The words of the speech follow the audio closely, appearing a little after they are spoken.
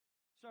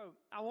So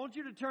I want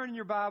you to turn in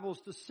your Bibles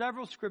to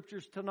several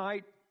scriptures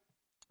tonight.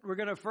 We're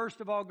going to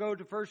first of all go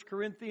to 1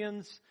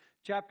 Corinthians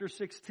chapter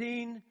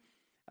 16.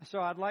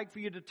 So I'd like for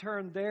you to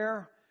turn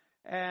there.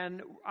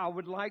 And I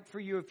would like for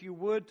you, if you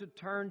would, to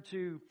turn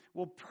to,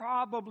 we'll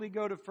probably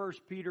go to 1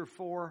 Peter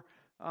 4.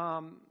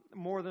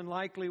 More than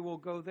likely we'll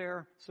go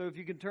there. So if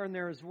you can turn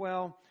there as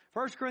well.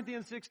 1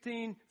 Corinthians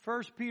 16,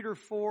 1 Peter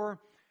 4.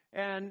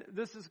 And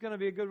this is going to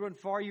be a good one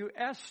for you.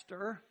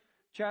 Esther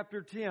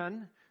chapter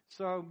 10.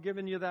 So I'm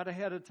giving you that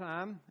ahead of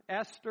time.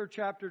 Esther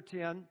chapter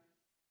 10.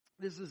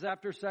 This is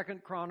after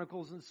 2nd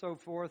Chronicles and so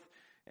forth.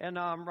 And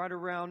right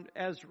around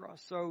Ezra.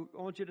 So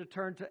I want you to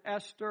turn to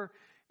Esther.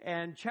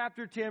 And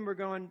chapter 10, we're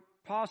going to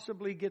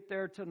possibly get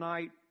there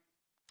tonight.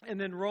 And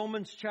then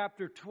Romans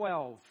chapter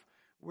 12,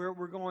 where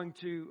we're going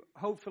to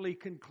hopefully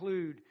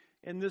conclude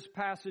in this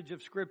passage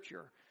of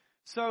Scripture.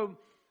 So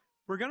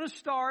we're going to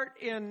start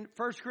in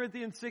 1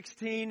 Corinthians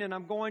 16, and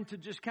I'm going to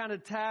just kind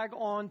of tag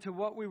on to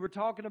what we were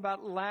talking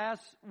about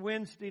last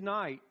Wednesday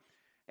night.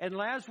 And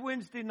last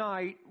Wednesday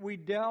night, we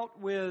dealt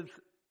with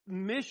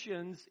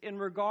missions in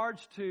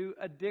regards to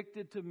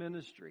addicted to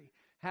ministry,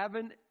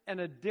 having an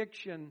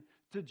addiction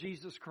to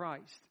Jesus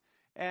Christ.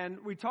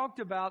 And we talked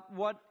about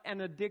what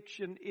an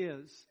addiction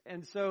is.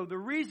 And so the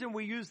reason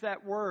we use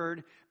that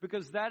word,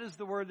 because that is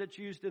the word that's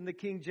used in the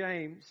King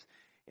James,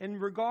 in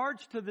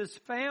regards to this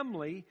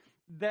family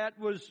that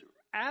was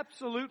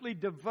absolutely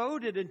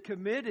devoted and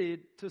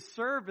committed to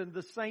serving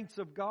the saints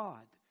of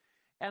God.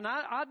 And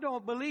I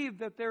don't believe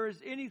that there is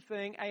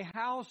anything a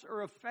house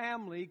or a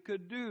family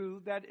could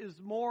do that is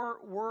more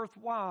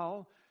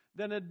worthwhile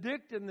than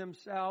addicting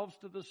themselves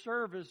to the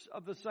service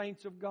of the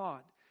saints of God.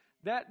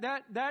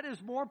 That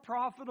is more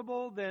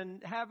profitable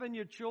than having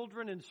your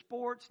children in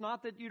sports.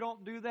 Not that you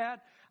don't do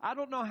that. I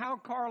don't know how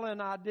Carla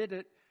and I did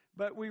it,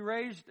 but we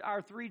raised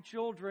our 3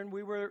 children.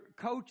 We were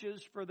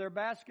coaches for their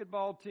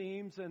basketball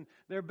teams and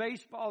their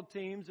baseball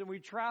teams, and we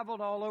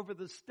traveled all over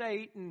the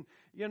state. And,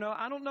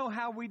 I don't know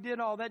how we did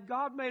all that.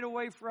 God made a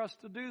way for us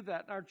to do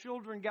that, and our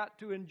children got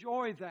to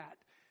enjoy that.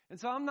 And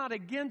so I'm not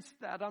against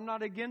that. I'm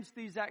not against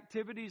these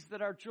activities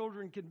that our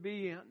children can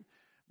be in.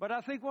 But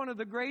I think one of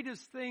the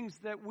greatest things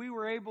that we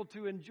were able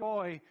to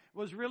enjoy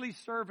was really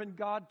serving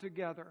God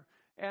together.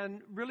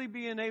 And really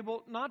being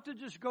able not to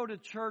just go to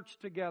church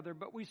together,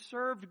 but we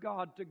served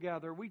God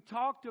together. We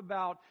talked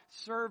about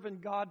serving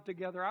God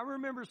together. I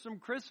remember some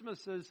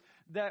Christmases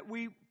that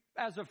we,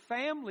 as a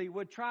family,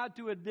 would try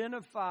to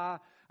identify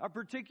a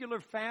particular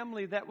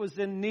family that was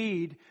in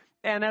need.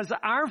 And as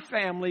our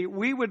family,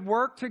 we would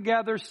work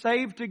together,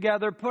 save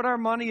together, put our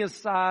money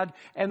aside,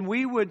 and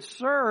we would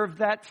serve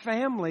that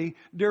family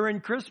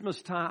during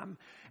Christmas time.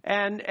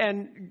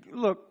 And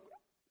look,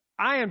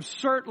 I am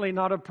certainly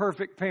not a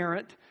perfect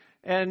parent.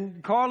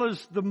 And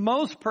Carla's the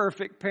most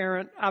perfect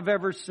parent I've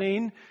ever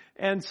seen.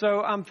 And so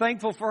I'm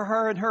thankful for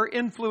her and her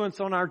influence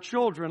on our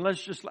children.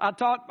 I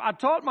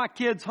taught my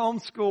kids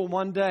homeschool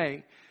one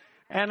day.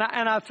 And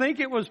I think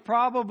it was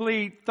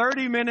probably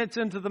 30 minutes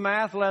into the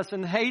math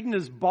lesson. Hayden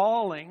is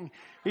bawling.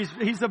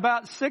 He's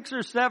about 6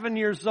 or 7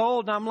 years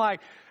old. And I'm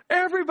like,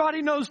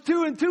 everybody knows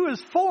 2 and 2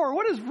 is 4.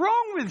 What is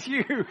wrong with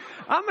you?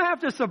 I'm going to have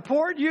to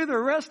support you the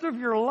rest of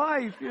your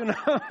life,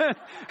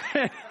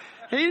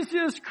 He's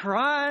just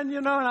crying,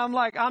 and I'm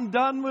like, I'm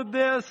done with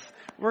this.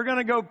 We're going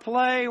to go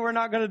play. We're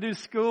not going to do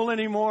school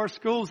anymore.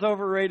 School's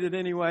overrated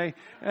anyway.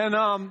 And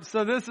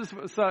so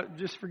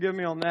just forgive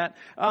me on that.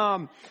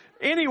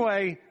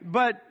 Anyway,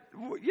 but,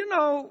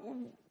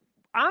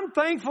 I'm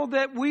thankful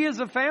that we as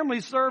a family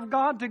serve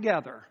God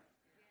together.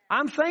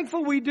 I'm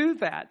thankful we do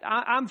that.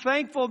 I'm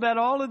thankful that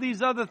all of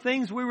these other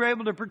things we were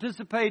able to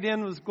participate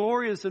in was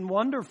glorious and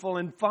wonderful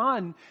and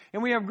fun.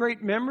 And we have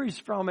great memories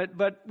from it.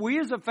 But we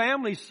as a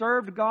family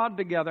served God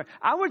together.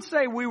 I would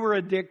say we were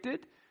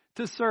addicted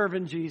to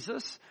serving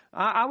Jesus.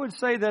 I would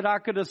say that I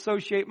could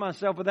associate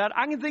myself with that.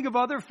 I can think of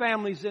other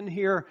families in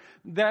here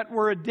that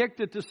were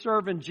addicted to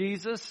serving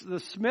Jesus. The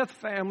Smith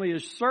family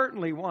is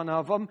certainly one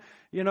of them.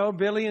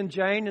 Billy and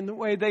Jane, and the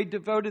way they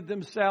devoted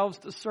themselves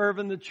to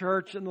serving the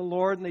church and the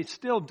Lord, and they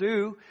still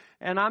do.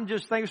 And I'm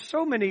just thinking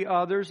so many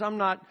others. I'm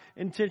not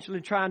intentionally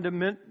trying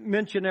to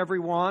mention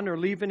everyone or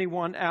leave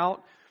anyone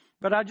out.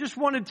 But I just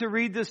wanted to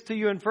read this to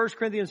you in 1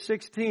 Corinthians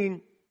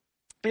 16.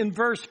 In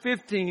verse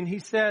 15, he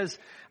says,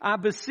 I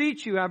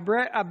beseech you,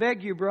 I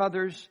beg you,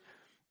 brothers,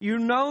 you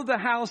know the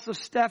house of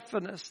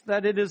Stephanas,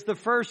 that it is the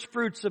first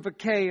fruits of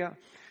Achaia.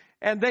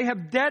 And they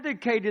have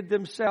dedicated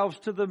themselves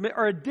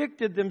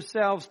addicted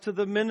themselves to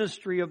the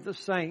ministry of the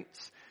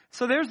saints.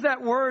 So there's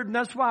that word, and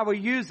that's why we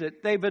use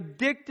it. They've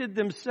addicted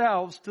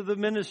themselves to the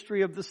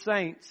ministry of the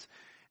saints.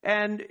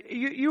 And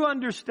you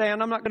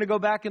understand, I'm not going to go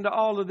back into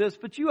all of this,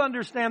 but you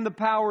understand the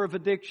power of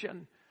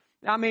addiction.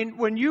 I mean,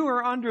 when you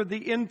are under the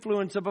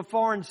influence of a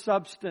foreign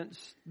substance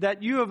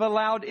that you have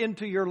allowed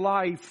into your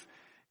life,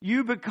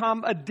 you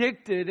become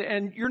addicted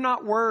and you're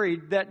not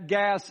worried that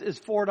gas is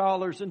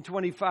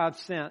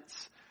 $4.25.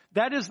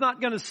 That is not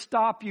going to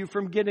stop you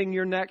from getting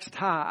your next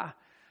high.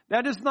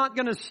 That is not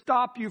going to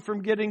stop you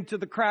from getting to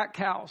the crack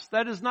house.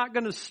 That is not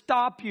going to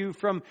stop you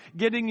from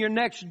getting your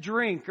next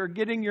drink or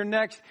getting your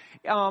next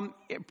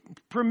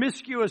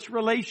promiscuous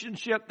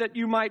relationship that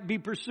you might be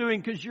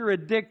pursuing because you're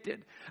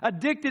addicted.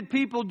 Addicted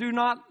people do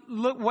not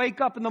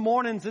wake up in the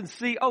mornings and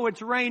see, oh,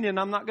 it's raining,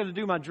 I'm not going to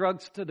do my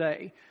drugs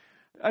today.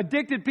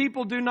 Addicted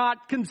people do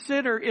not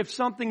consider if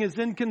something is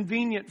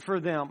inconvenient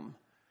for them.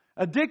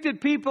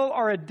 Addicted people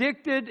are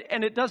addicted,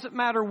 and it doesn't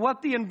matter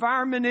what the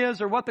environment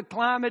is or what the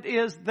climate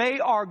is. They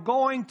are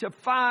going to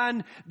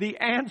find the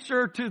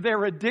answer to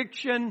their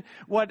addiction,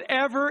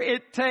 whatever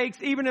it takes.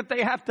 Even if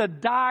they have to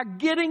die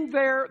getting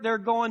there, they're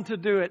going to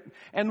do it.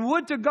 And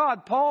would to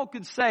God, Paul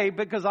could say,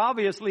 because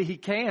obviously he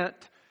can't.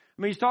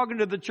 I mean, he's talking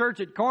to the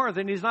church at Corinth,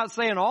 and he's not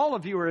saying all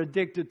of you are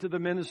addicted to the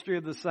ministry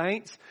of the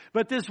saints,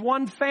 but this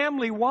one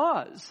family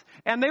was.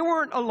 And they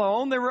weren't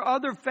alone. There were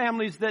other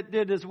families that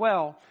did as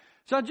well.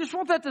 So I just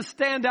want that to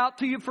stand out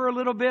to you for a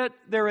little bit.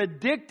 They're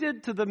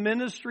addicted to the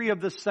ministry of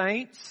the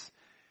saints.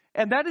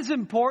 And that is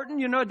important.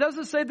 You know, it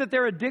doesn't say that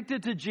they're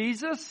addicted to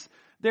Jesus.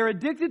 They're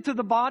addicted to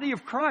the body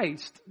of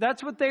Christ.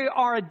 That's what they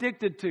are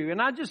addicted to.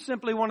 And I just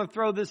simply want to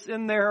throw this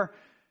in there.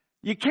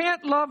 You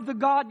can't love the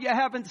God you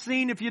haven't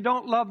seen if you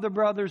don't love the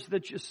brothers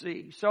that you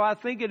see. So I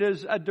think it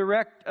is a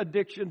direct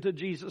addiction to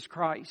Jesus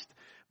Christ.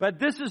 But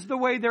this is the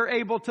way they're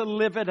able to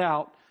live it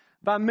out,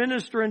 by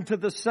ministering to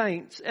the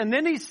saints. And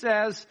then he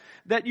says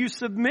that you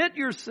submit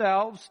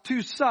yourselves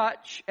to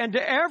such and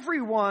to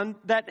everyone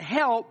that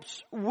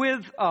helps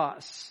with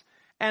us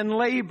and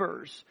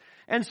labors.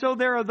 And so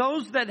there are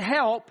those that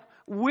help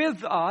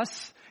with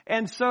us.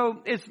 And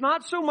so it's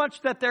not so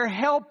much that they're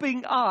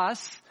helping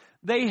us,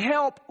 they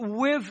help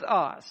with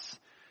us.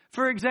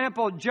 For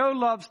example, Joe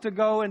loves to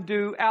go and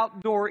do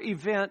outdoor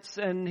events,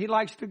 and he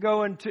likes to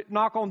go and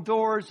knock on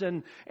doors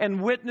and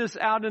witness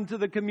out into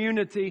the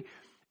community.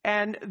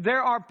 And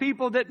there are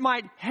people that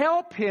might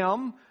help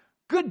him.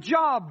 Good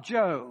job,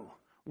 Joe.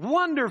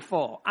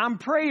 Wonderful. I'm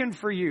praying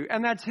for you.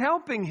 And that's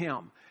helping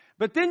him.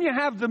 But then you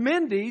have the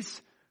Mindys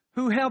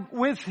who help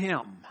with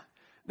him.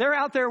 They're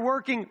out there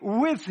working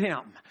with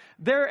him.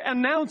 They're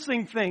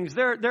announcing things.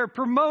 They're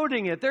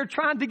promoting it. They're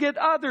trying to get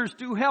others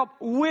to help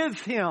with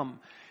him.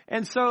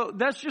 And so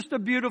that's just a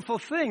beautiful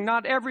thing.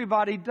 Not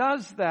everybody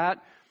does that.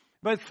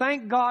 But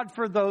thank God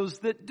for those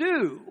that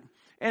do.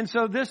 And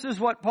so this is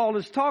what Paul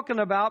is talking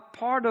about,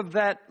 part of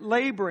that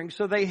laboring.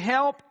 So they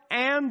help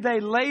and they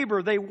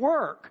labor, they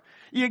work.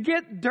 You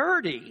get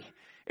dirty.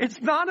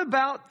 It's not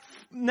about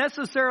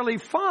necessarily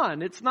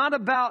fun. It's not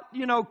about,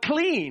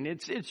 clean.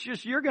 It's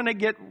just you're going to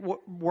get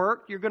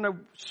work. You're going to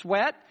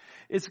sweat.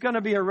 It's going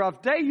to be a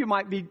rough day. You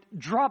might be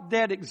drop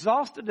dead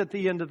exhausted at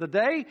the end of the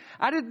day.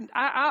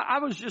 I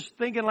was just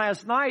thinking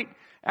last night,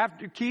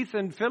 after Keith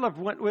and Philip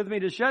went with me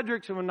to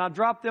Shedrick's, and when I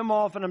dropped them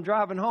off and I'm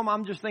driving home,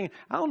 I'm just thinking,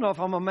 I don't know if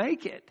I'm going to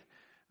make it.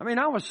 I mean,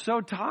 I was so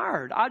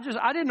tired. I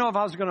didn't know if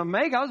I was going to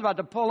make it. I was about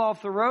to pull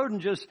off the road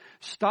and just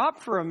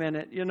stop for a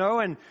minute,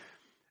 and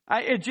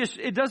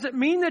it doesn't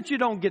mean that you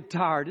don't get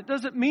tired. It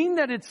doesn't mean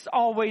that it's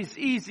always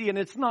easy and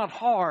it's not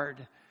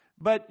hard,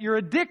 but you're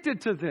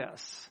addicted to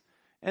this.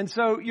 And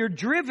so you're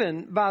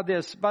driven by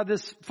this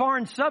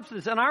foreign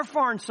substance, and our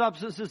foreign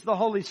substance is the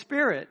Holy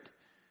Spirit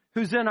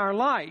who's in our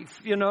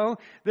life.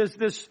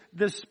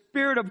 This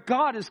Spirit of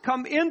God has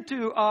come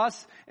into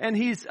us, and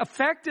He's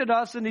affected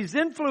us, and He's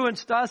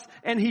influenced us,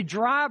 and He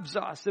drives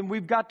us, and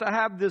we've got to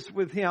have this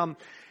with Him.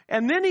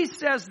 And then he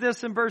says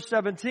this in verse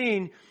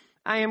 17,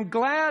 I am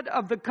glad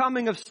of the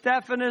coming of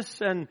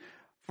Stephanas and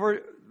for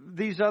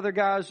these other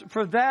guys,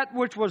 for that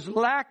which was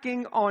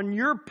lacking on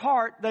your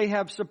part they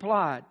have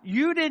supplied.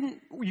 You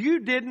didn't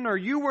or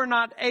you were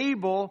not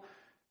able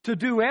to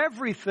do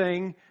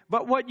everything,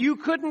 but what you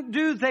couldn't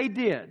do, they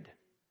did.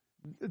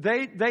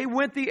 They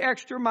went the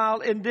extra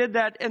mile and did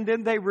that, and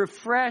then they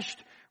refreshed,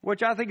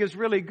 which I think is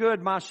really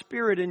good, my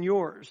spirit and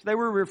yours. They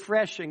were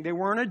refreshing. They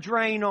weren't a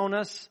drain on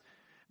us.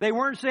 They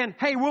weren't saying,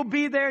 hey, we'll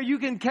be there, you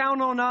can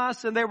count on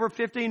us, and they were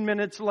 15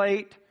 minutes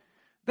late.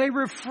 They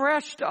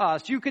refreshed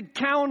us. You could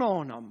count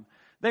on them.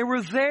 They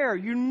were there.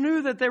 You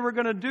knew that they were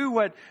going to do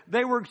what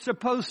they were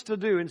supposed to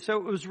do. And so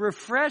it was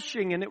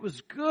refreshing and it was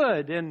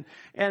good. And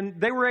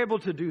they were able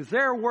to do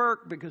their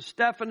work because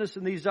Stephanas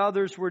and these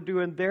others were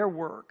doing their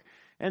work.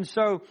 And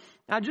so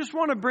I just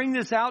want to bring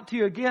this out to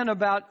you again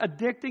about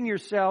addicting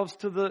yourselves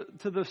to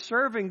the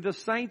serving the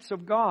saints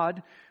of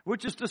God,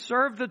 which is to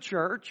serve the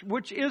church,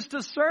 which is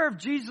to serve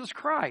Jesus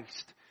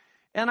Christ.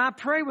 And I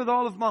pray with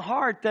all of my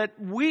heart that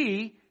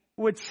we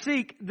would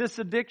seek this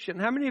addiction.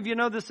 How many of you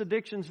know this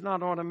addiction's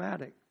not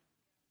automatic?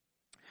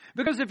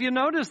 Because if you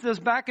notice this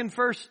back in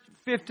verse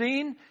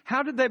 15,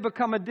 how did they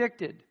become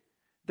addicted?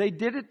 They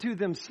did it to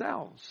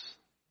themselves.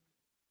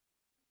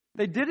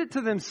 They did it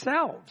to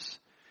themselves.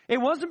 It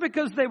wasn't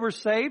because they were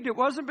saved. It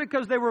wasn't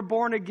because they were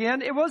born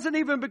again. It wasn't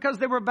even because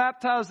they were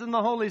baptized in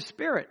the Holy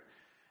Spirit.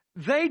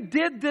 They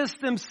did this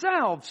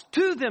themselves,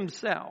 to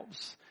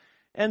themselves.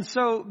 And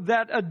so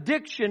that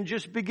addiction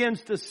just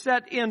begins to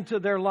set into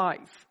their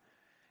life.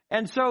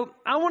 And so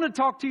I want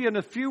to talk to you in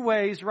a few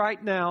ways right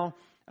now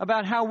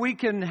about how we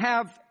can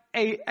have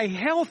a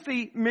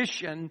healthy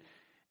mission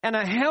and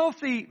a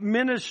healthy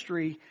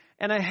ministry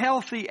and a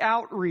healthy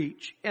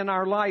outreach in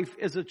our life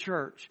as a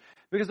church.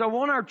 Because I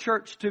want our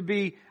church to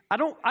be, I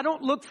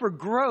don't look for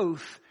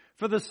growth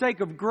for the sake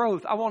of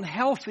growth. I want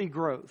healthy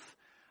growth.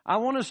 I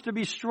want us to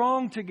be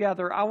strong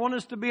together. I want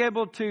us to be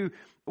able to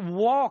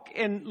walk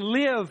and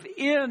live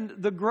in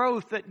the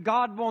growth that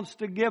God wants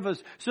to give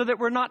us so that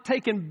we're not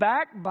taken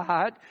back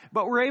by it,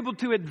 but we're able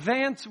to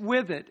advance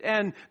with it.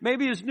 And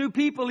maybe as new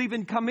people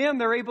even come in,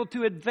 they're able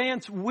to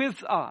advance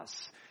with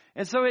us.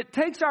 And so it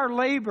takes our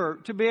labor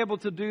to be able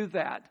to do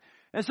that.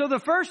 And so the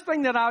first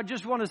thing that I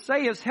just want to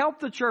say is help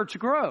the church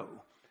grow.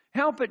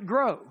 Help it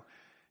grow.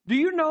 Do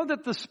you know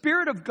that the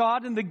Spirit of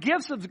God and the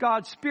gifts of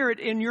God's Spirit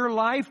in your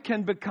life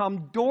can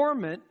become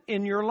dormant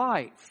in your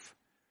life?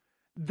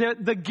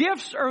 The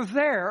gifts are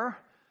there,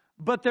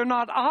 but they're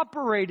not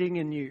operating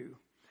in you.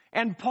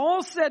 And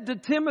Paul said to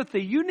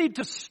Timothy, you need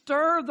to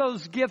stir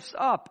those gifts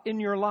up in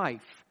your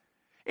life.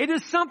 It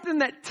is something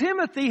that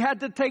Timothy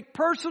had to take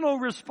personal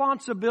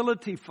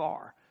responsibility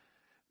for.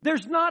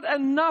 There's not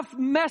enough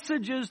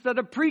messages that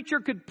a preacher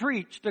could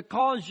preach to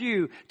cause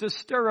you to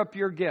stir up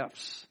your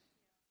gifts.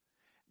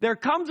 There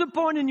comes a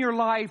point in your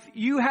life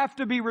you have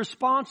to be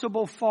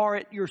responsible for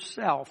it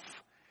yourself.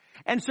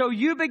 And so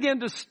you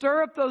begin to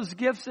stir up those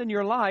gifts in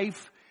your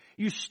life.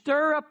 You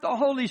stir up the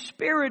Holy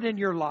Spirit in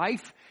your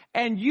life,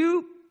 and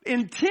you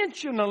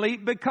intentionally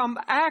become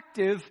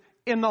active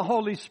in the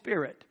Holy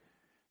Spirit.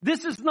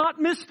 This is not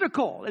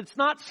mystical. It's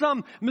not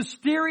some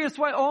mysterious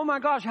way. Oh my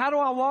gosh, how do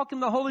I walk in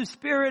the Holy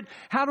Spirit?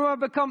 How do I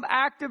become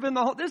active in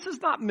the Holy? This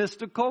is not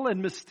mystical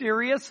and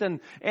mysterious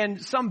and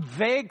some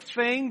vague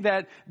thing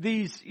that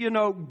these,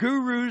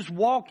 gurus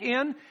walk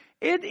in.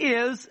 It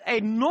is a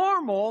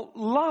normal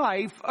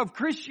life of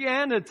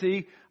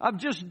Christianity, of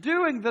just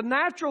doing the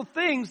natural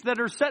things that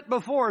are set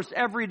before us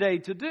every day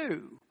to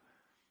do.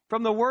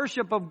 From the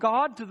worship of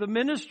God to the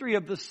ministry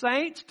of the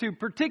saints to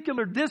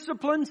particular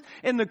disciplines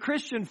in the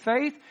Christian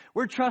faith,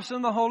 we're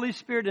trusting the Holy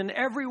Spirit in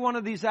every one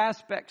of these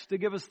aspects to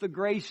give us the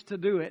grace to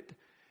do it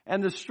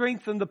and the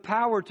strength and the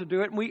power to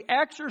do it. And we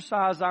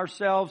exercise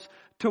ourselves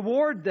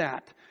toward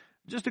that.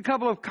 Just a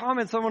couple of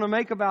comments I want to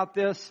make about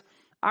this.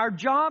 Our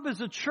job as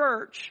a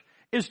church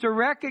is to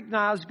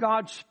recognize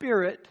God's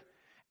Spirit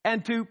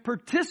and to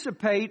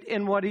participate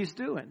in what He's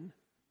doing.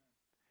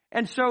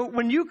 And so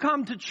when you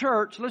come to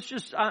church, let's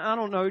just,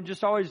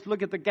 just always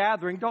look at the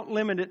gathering. Don't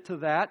limit it to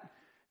that.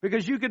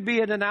 Because you could be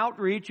at an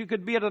outreach. You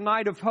could be at a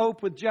night of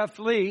hope with Jeff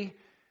Lee.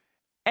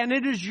 And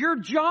it is your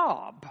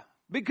job,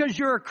 because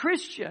you're a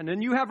Christian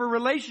and you have a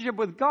relationship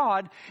with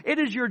God. It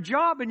is your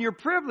job and your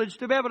privilege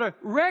to be able to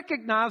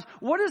recognize,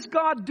 what is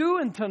God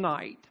doing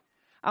tonight?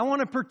 I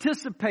want to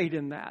participate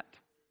in that.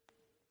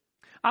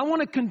 I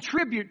want to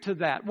contribute to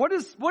that. What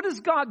is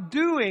God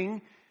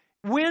doing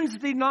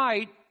Wednesday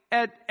night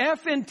at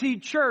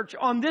FNT Church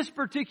on this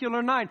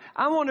particular night?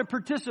 I want to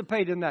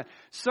participate in that.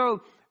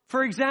 So,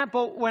 for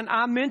example, when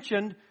I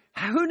mentioned,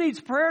 who needs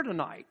prayer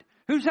tonight?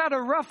 Who's had a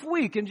rough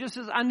week and just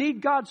says, I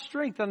need God's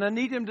strength and I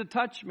need Him to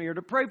touch me, or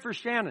to pray for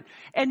Shannon.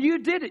 And you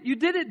did it. You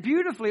did it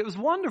beautifully. It was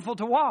wonderful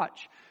to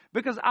watch.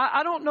 Because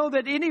I don't know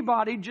that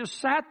anybody just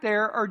sat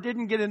there or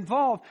didn't get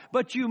involved,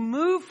 but you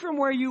moved from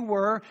where you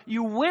were,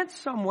 you went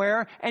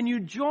somewhere, and you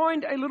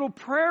joined a little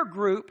prayer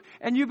group,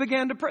 and you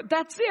began to pray.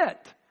 That's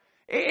it.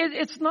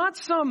 It's not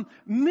some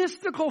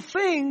mystical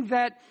thing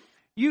that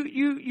you're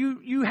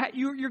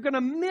going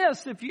to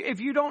miss if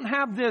you don't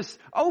have this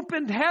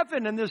opened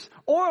heaven and this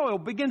oil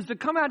begins to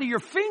come out of your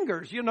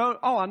fingers.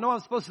 Oh, I know I'm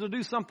supposed to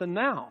do something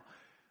now.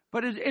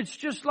 But it's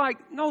just like,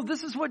 no,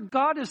 this is what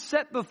God has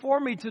set before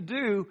me to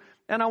do,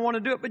 and I want to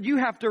do it. But you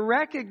have to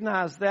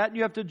recognize that, and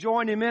you have to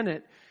join Him in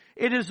it.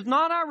 It is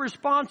not our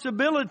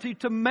responsibility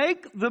to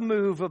make the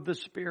move of the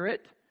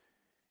Spirit.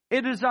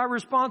 It is our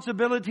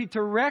responsibility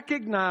to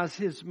recognize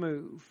His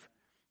move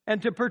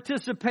and to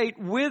participate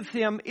with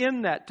Him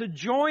in that, to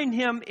join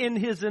Him in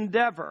His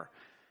endeavor.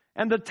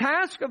 And the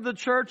task of the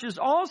church is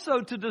also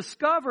to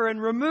discover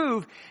and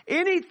remove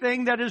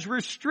anything that is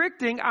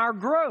restricting our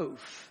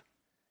growth.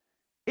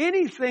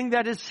 Anything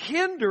that is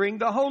hindering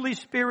the Holy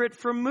Spirit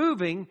from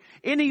moving,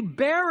 any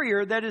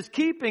barrier that is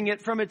keeping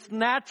it from its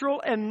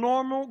natural and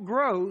normal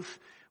growth,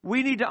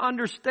 we need to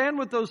understand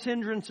what those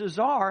hindrances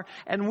are,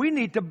 and we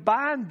need to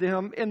bind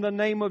them in the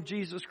name of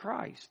Jesus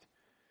Christ.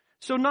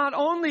 So not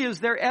only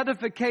is there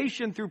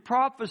edification through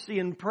prophecy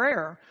and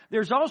prayer,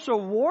 there's also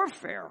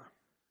warfare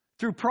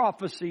through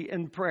prophecy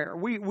and prayer.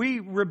 We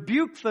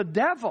rebuke the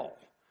devil.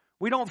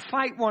 We don't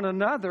fight one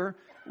another.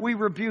 We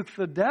rebuke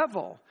the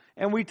devil.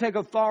 And we take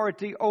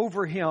authority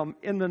over him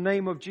in the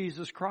name of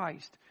Jesus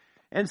Christ.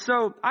 And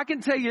so I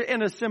can tell you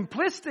in a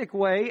simplistic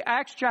way,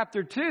 Acts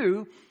chapter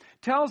 2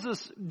 tells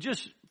us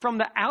just from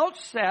the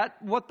outset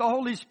what the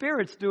Holy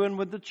Spirit's doing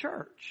with the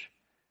church.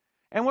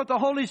 And what the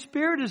Holy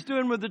Spirit is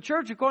doing with the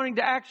church, according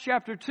to Acts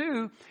chapter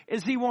 2,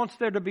 is He wants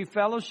there to be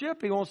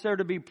fellowship. He wants there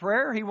to be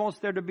prayer. He wants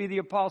there to be the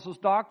apostles'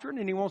 doctrine.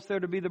 And He wants there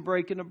to be the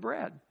breaking of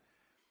bread.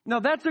 No,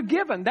 that's a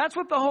given. That's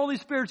what the Holy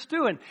Spirit's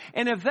doing.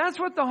 And if that's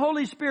what the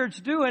Holy Spirit's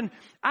doing,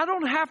 I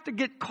don't have to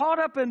get caught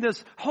up in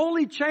this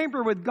holy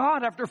chamber with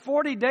God after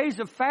 40 days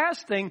of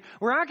fasting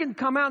where I can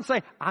come out and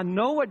say, I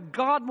know what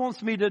God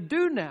wants me to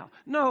do now.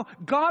 No,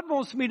 God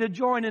wants me to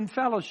join in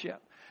fellowship.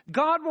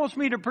 God wants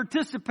me to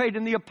participate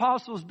in the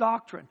apostles'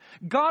 doctrine.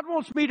 God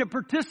wants me to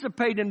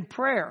participate in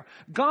prayer.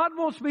 God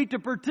wants me to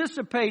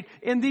participate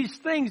in these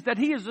things that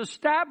He has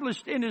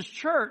established in His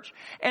church.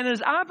 And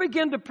as I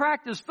begin to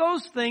practice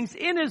those things,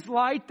 in His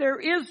light, there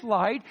is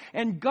light,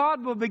 and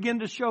God will begin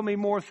to show me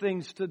more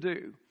things to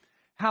do.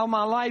 How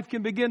my life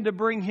can begin to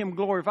bring Him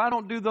glory. If I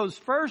don't do those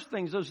first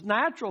things, those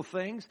natural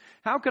things,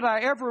 how could I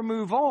ever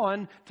move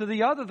on to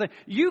the other thing?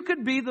 You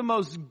could be the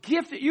most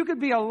gifted, you could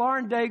be a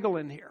Lauren Daigle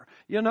in here.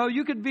 You know,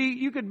 you could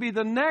be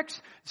the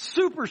next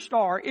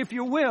superstar, if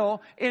you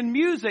will, in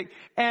music.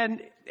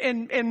 And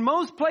in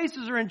most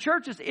places or in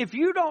churches, if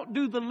you don't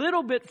do the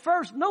little bit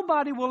first,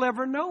 nobody will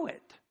ever know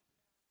it.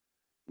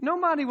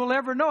 Nobody will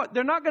ever know it.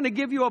 They're not going to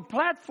give you a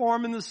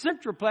platform in the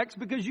Centroplex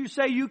because you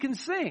say you can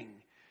sing.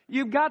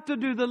 You've got to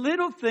do the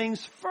little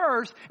things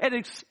first and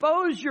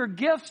expose your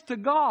gifts to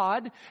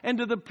God and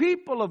to the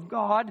people of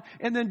God,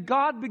 and then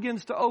God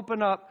begins to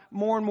open up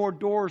more and more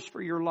doors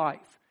for your life.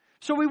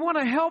 So we want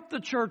to help the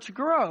church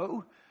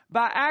grow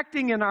by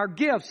acting in our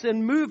gifts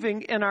and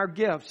moving in our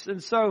gifts.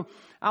 And so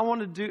I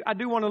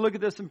do want to look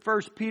at this in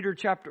 1 Peter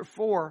chapter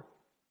 4.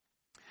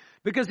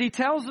 Because he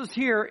tells us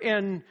here,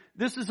 and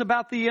this is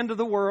about the end of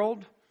the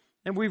world,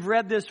 and we've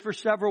read this for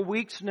several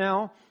weeks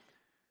now.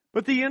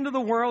 But the end of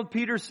the world,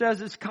 Peter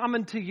says, is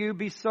coming to you.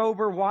 Be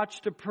sober,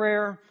 watch to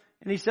prayer.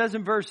 And he says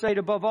in verse 8,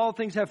 above all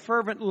things have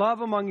fervent love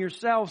among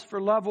yourselves,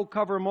 for love will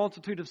cover a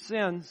multitude of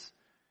sins.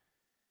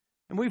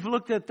 And we've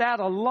looked at that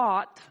a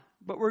lot,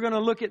 but we're going to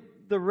look at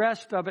the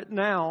rest of it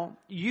now.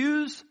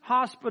 Use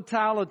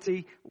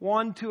hospitality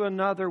one to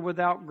another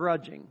without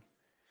grudging.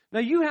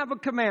 Now you have a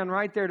command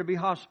right there to be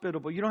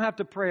hospitable. You don't have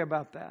to pray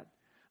about that.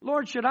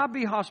 Lord, should I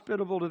be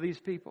hospitable to these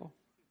people?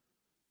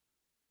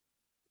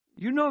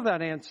 You know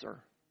that answer.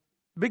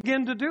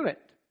 Begin to do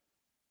it.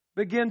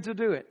 Begin to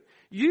do it.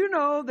 You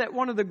know that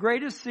one of the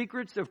greatest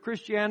secrets of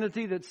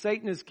Christianity that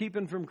Satan is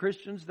keeping from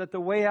Christians, that the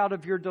way out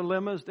of your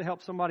dilemma is to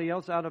help somebody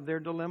else out of their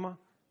dilemma?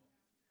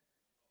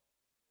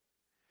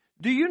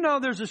 Do you know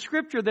there's a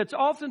scripture that's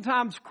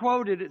oftentimes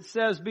quoted? It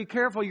says, be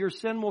careful, your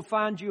sin will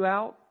find you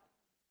out.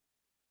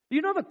 Do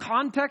you know the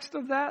context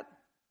of that?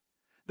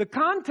 The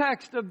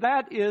context of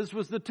that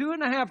was the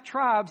 2.5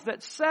 tribes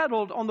that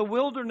settled on the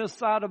wilderness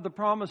side of the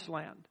promised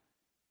land.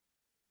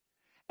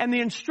 And the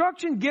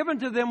instruction given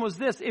to them was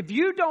this: if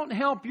you don't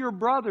help your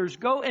brothers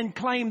go and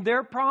claim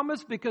their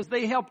promise because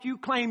they helped you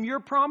claim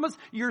your promise,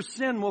 your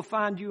sin will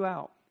find you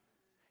out.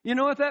 You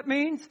know what that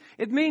means?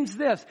 It means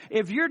this: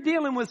 if you're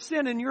dealing with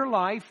sin in your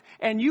life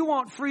and you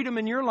want freedom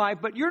in your life,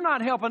 but you're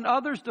not helping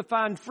others to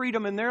find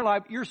freedom in their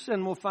life, your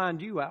sin will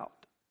find you out.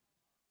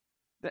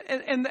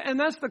 And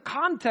that's the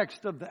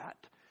context of that.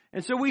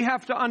 And so we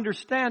have to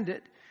understand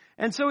it.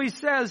 And so he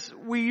says,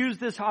 we use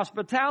this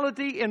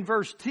hospitality in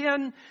verse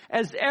 10,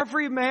 as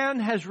every man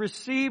has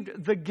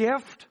received the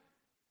gift,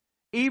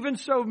 even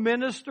so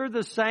minister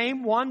the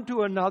same one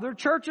to another.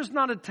 Church is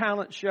not a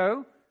talent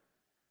show.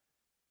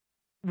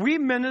 We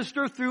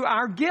minister through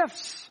our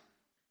gifts.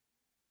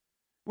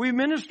 We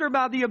minister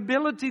by the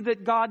ability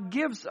that God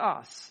gives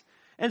us.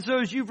 And so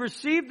as you've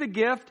received the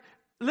gift,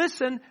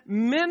 listen,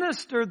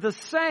 minister the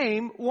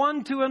same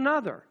one to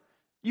another.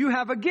 You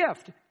have a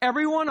gift.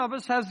 Every one of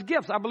us has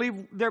gifts. I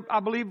believe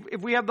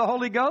if we have the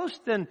Holy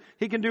Ghost, then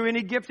He can do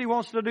any gift He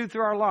wants to do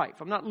through our life.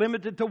 I'm not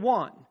limited to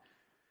one.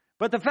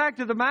 But the fact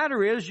of the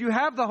matter is, you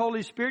have the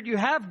Holy Spirit, you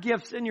have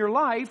gifts in your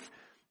life,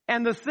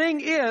 and the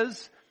thing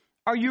is,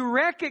 are you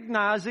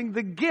recognizing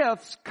the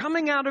gifts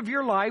coming out of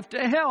your life to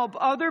help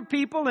other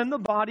people in the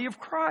body of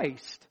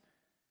Christ?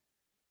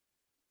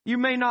 You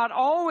may not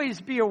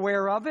always be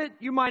aware of it.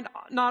 You might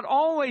not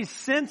always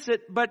sense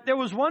it. But there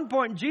was one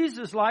point in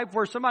Jesus' life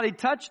where somebody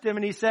touched Him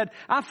and He said,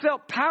 I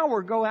felt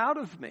power go out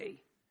of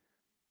me.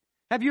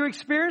 Have you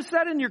experienced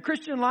that in your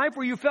Christian life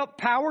where you felt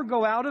power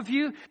go out of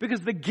you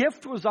because the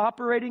gift was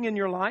operating in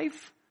your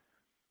life?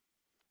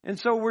 And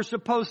so we're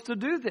supposed to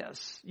do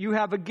this. You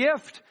have a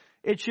gift.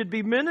 It should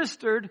be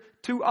ministered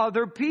to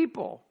other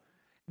people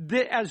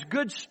as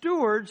good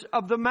stewards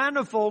of the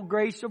manifold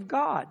grace of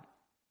God.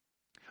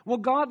 Well,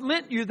 God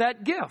lent you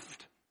that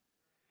gift.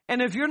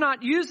 And if you're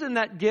not using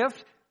that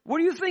gift, what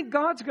do you think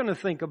God's going to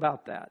think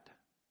about that?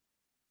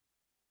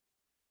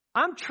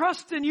 I'm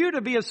trusting you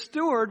to be a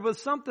steward with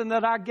something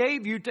that I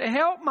gave you to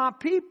help my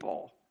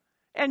people,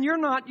 and you're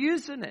not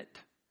using it.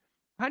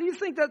 How do you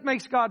think that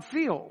makes God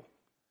feel?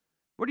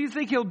 What do you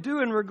think He'll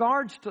do in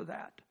regards to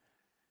that?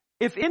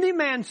 If any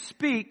man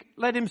speak,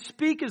 let him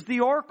speak as the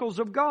oracles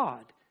of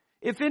God.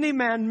 If any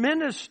man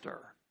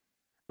minister,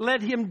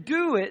 let him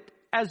do it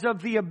as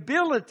of the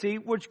ability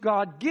which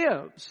God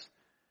gives,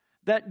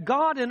 that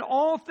God in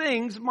all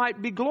things might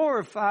be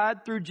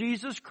glorified through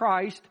Jesus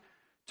Christ,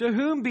 to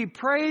whom be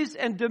praise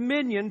and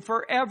dominion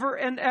forever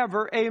and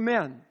ever.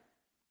 Amen.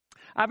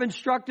 I've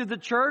instructed the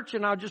church,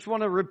 and I just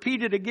want to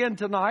repeat it again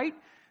tonight,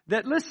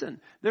 that listen,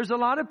 there's a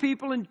lot of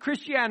people in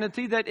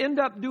Christianity that end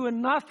up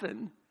doing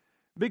nothing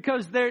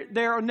because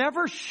they are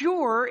never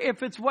sure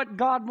if it's what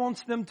God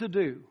wants them to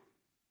do.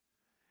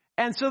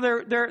 And so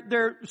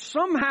they're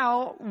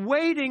somehow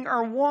waiting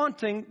or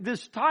wanting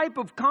this type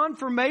of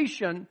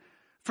confirmation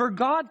for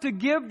God to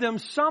give them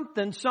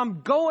something,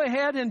 some go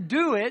ahead and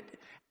do it.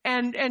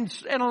 And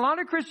a lot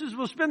of Christians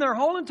will spend their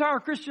whole entire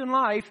Christian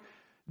life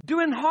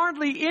doing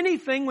hardly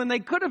anything when they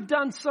could have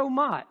done so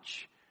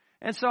much.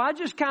 And so I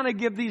just kind of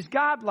give these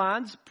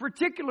guidelines,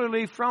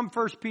 particularly from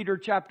 1 Peter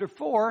chapter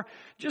 4,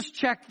 just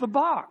check the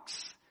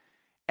box.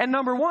 And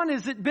number one,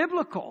 is it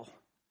biblical?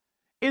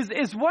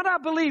 Is what I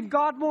believe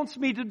God wants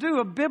me to do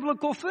a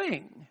biblical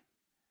thing?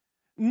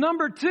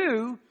 Number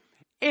two,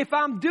 if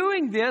I'm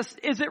doing this,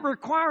 is it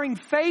requiring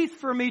faith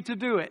for me to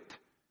do it?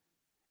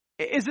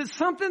 Is it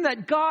something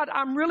that, God,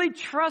 I'm really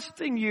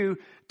trusting you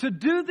to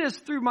do this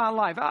through my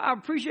life? I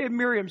appreciate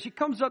Miriam. She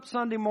comes up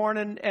Sunday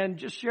morning and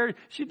just shared.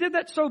 She did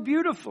that so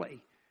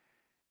beautifully.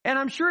 And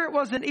I'm sure it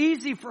wasn't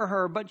easy for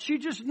her, but she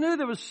just knew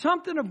there was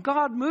something of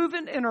God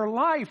moving in her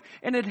life,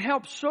 and it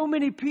helped so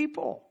many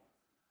people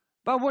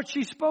by what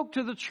she spoke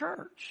to the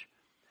church.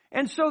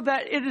 And so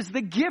that it is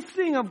the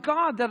gifting of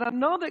God that I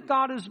know that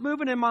God is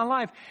moving in my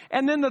life.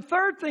 And then the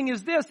third thing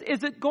is this: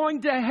 is it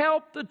going to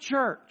help the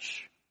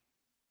church?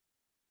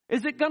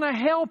 Is it going to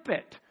help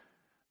it?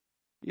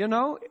 You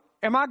know,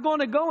 am I going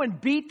to go and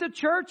beat the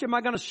church? Am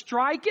I going to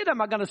strike it?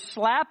 Am I going to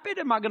slap it?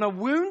 Am I going to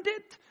wound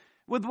it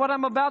with what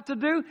I'm about to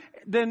do?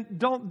 Then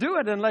don't do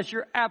it unless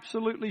you're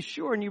absolutely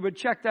sure, and you would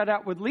check that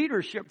out with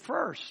leadership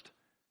first.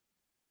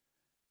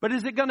 But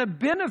is it going to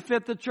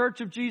benefit the church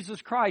of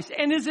Jesus Christ?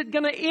 And is it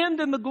going to end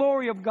in the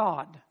glory of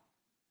God?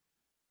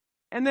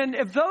 And then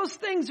if those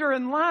things are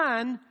in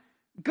line,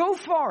 go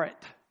for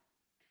it.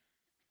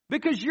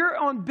 Because you're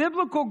on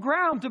biblical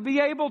ground to be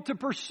able to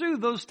pursue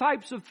those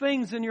types of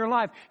things in your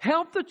life.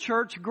 Help the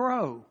church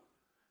grow.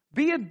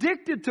 Be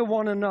addicted to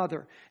one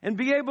another and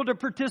be able to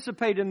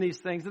participate in these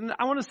things. And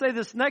I want to say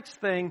this next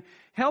thing: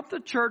 help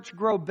the church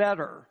grow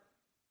better.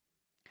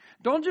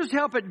 Don't just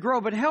help it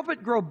grow, but help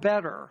it grow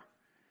better.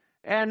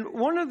 And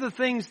one of the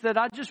things that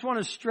I just want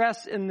to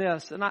stress in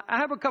this, and I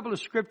have a couple of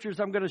scriptures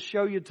I'm going to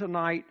show you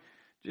tonight,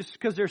 just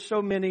because there's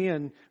so many,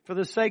 and for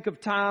the sake of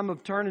time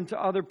of turning to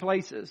other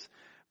places.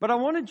 But I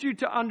wanted you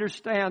to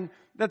understand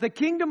that the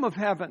kingdom of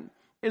heaven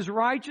is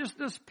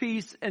righteousness,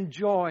 peace, and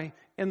joy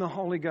in the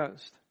Holy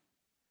Ghost.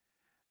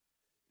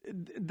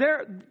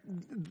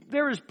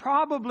 There is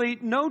probably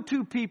no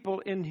two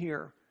people in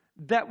here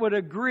that would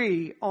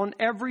agree on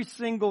every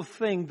single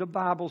thing the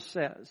Bible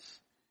says.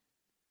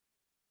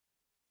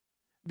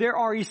 There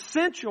are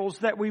essentials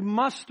that we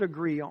must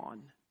agree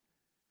on.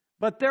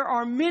 But there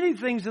are many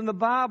things in the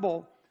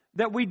Bible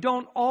that we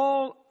don't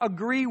all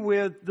agree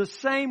with the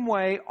same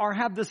way or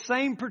have the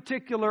same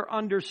particular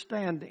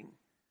understanding.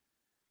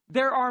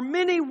 There are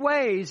many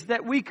ways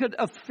that we could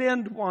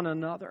offend one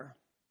another.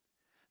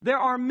 There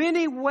are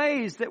many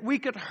ways that we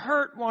could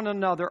hurt one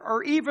another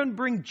or even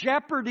bring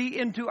jeopardy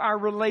into our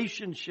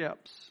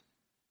relationships.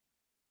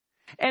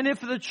 And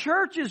if the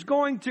church is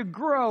going to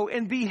grow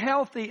and be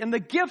healthy and the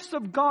gifts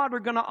of God are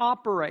going to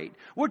operate,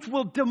 which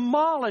will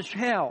demolish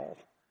hell,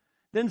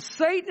 then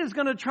Satan is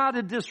going to try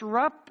to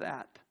disrupt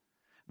that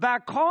by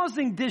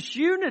causing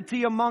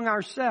disunity among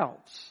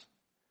ourselves.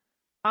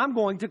 I'm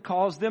going to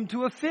cause them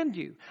to offend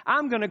you.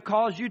 I'm going to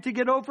cause you to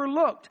get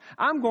overlooked.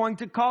 I'm going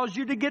to cause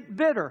you to get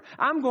bitter.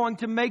 I'm going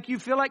to make you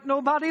feel like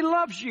nobody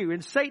loves you.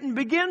 And Satan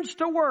begins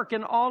to work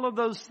in all of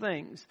those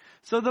things.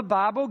 So the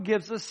Bible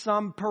gives us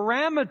some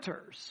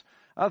parameters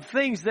of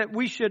things that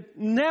we should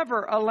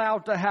never allow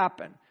to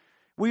happen.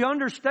 We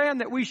understand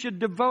that we should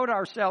devote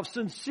ourselves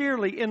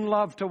sincerely in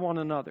love to one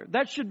another.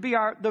 That should be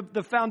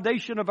the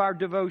foundation of our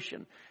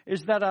devotion,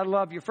 is that I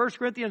love you. 1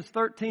 Corinthians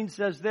 13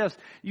 says this: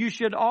 you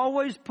should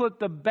always put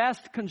the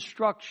best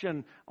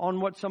construction on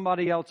what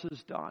somebody else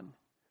has done.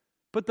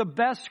 Put the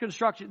best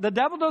construction. The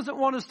devil doesn't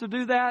want us to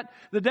do that.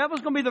 The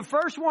devil's going to be the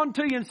first one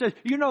to you and says,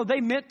 you know,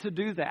 they meant to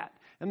do that.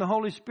 And the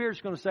Holy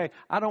Spirit's going to say,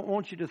 I don't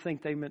want you to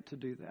think they meant to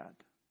do that.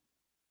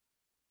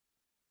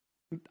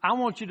 I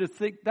want you to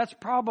think that's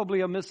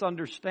probably a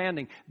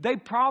misunderstanding. They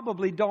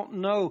probably don't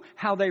know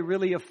how they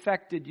really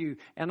affected you,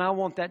 and I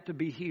want that to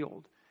be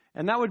healed.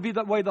 And that would be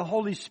the way the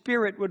Holy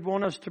Spirit would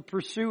want us to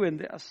pursue in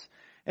this.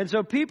 And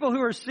so people who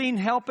are seen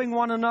helping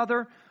one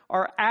another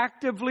are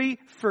actively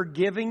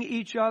forgiving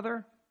each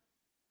other.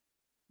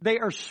 They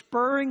are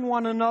spurring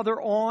one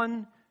another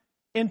on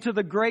into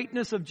the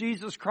greatness of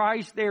Jesus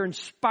Christ. They are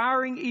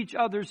inspiring each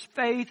other's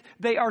faith.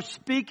 They are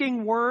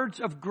speaking words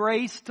of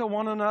grace to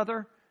one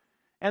another.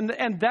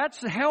 And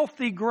that's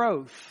healthy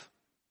growth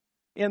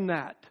in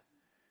that.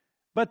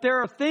 But there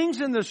are things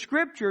in the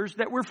scriptures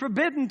that we're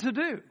forbidden to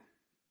do.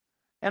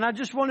 And I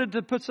just wanted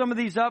to put some of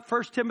these up.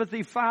 1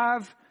 Timothy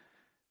 5,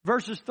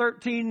 verses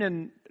 13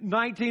 and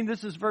 19.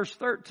 This is verse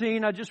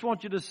 13. I just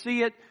want you to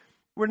see it.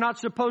 We're not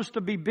supposed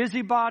to be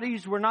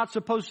busybodies. We're not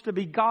supposed to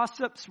be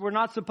gossips. We're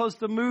not supposed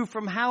to move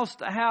from house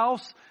to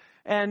house.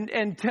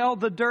 and tell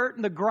the dirt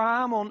and the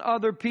grime on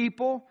other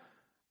people.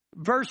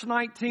 Verse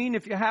 19,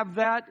 if you have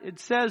that, it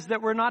says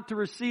that we're not to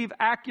receive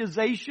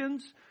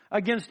accusations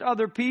against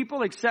other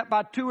people except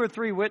by 2 or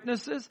 3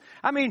 witnesses.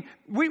 I mean,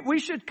 we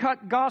should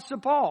cut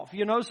gossip off.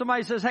 You know,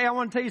 somebody says, hey, I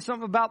want to tell you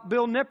something about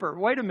Bill Nipper.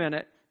 Wait a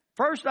minute.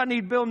 First, I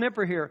need Bill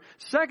Nipper here.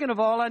 Second of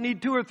all, I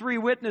need 2 or 3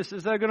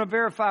 witnesses that are going to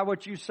verify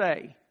what you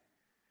say.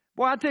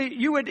 Boy, I tell you,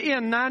 you would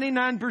end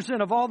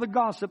 99% of all the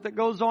gossip that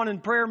goes on in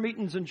prayer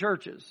meetings and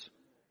churches.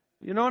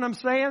 You know what I'm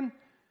saying?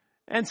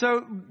 And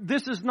so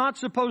this is not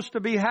supposed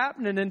to be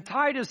happening. In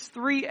Titus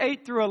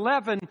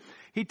 3:8-11,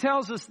 he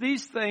tells us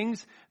these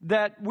things,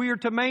 that we are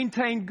to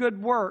maintain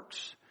good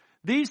works.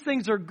 These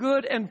things are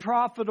good and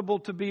profitable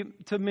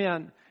to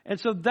men. And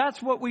so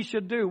that's what we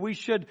should do. We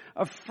should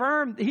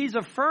affirm. He's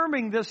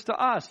affirming this to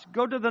us.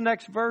 Go to the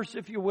next verse,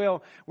 if you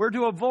will. We're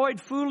to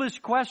avoid foolish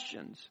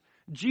questions,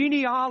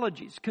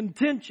 genealogies,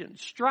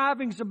 contentions,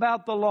 strivings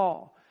about the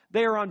law.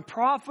 They are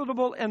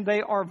unprofitable and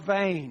they are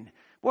vain.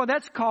 Well,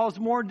 that's caused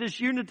more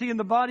disunity in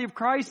the body of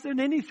Christ than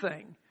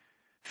anything.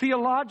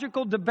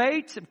 Theological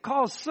debates have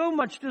caused so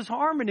much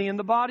disharmony in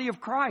the body of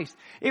Christ.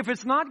 If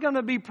it's not going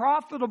to be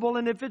profitable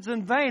and if it's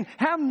in vain,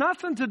 have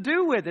nothing to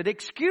do with it.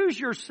 Excuse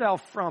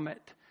yourself from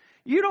it.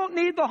 You don't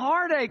need the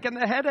heartache and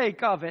the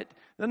headache of it.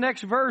 The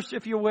next verse,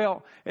 if you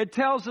will, it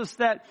tells us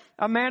that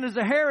a man is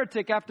a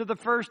heretic after the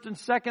first and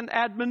second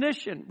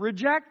admonition.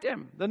 Reject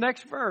him. The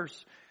next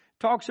verse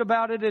talks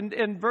about it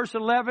in verse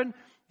 11.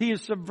 He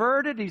is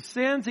subverted, he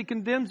sins, he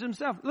condemns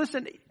himself.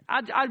 Listen,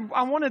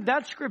 I wanted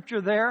that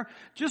scripture there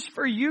just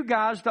for you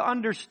guys to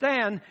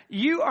understand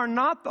you are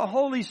not the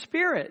Holy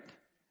Spirit.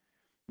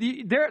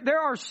 There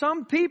are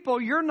some people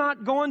you're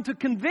not going to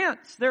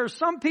convince. There are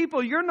some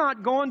people you're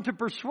not going to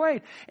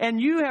persuade.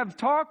 And you have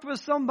talked with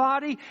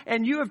somebody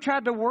and you have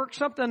tried to work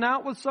something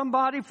out with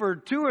somebody for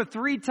 2 or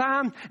 3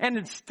 times and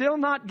it's still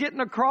not getting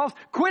across.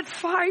 Quit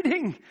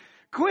fighting.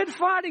 Quit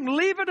fighting.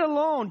 Leave it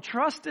alone.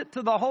 Trust it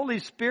to the Holy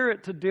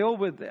Spirit to deal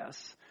with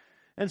this.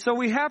 And so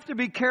we have to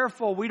be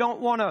careful. We don't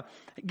want to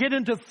get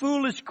into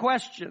foolish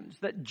questions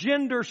that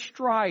gender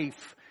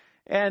strife.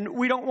 And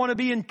we don't want to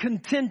be in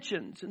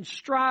contentions and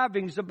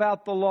strivings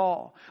about the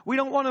law. We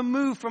don't want to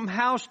move from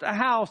house to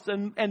house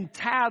and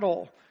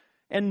tattle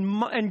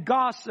and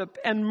gossip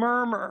and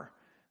murmur.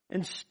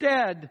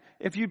 Instead,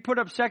 if you put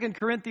up 2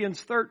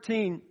 Corinthians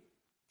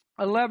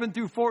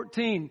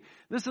 13:11-14.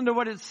 Listen to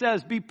what it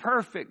says. Be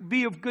perfect.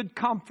 Be of good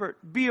comfort.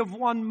 Be of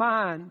one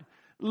mind.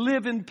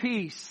 Live in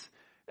peace.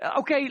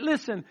 Okay,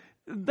 listen.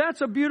 That's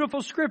a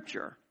beautiful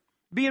scripture.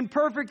 Being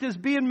perfect is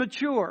being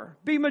mature.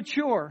 Be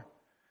mature.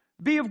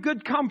 Be of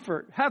good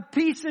comfort. Have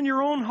peace in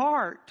your own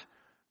heart.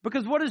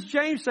 Because what does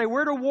James say?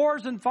 Where do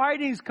wars and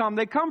fightings come?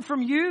 They come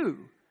from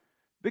you.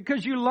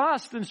 Because you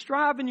lust and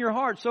strive in your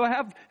heart. So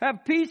have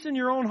peace in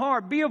your own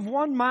heart. Be of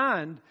one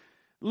mind.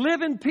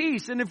 Live in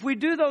peace. And if we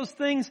do those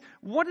things,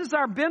 what is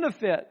our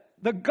benefit?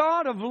 The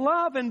God of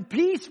love and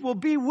peace will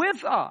be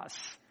with us.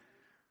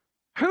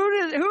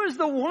 Who is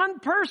the one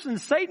person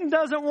Satan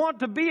doesn't want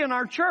to be in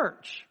our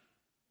church?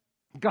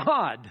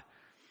 God.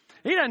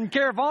 He doesn't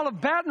care if all of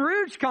Baton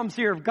Rouge comes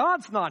here if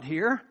God's not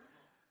here.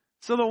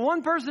 So the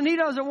one person he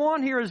doesn't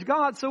want here is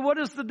God. So what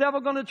is the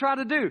devil going to try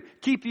to do?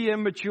 Keep you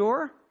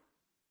immature?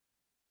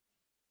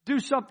 Do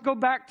something. Go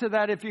back to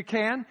that if you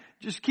can.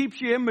 Just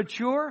keeps you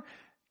immature.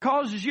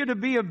 Causes you to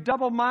be of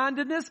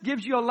double-mindedness,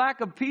 gives you a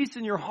lack of peace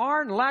in your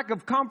heart and lack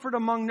of comfort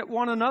among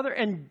one another,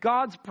 and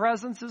God's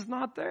presence is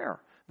not there.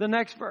 The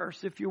next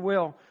verse, if you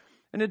will.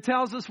 And it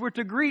tells us we're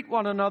to greet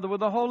one another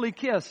with a holy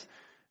kiss.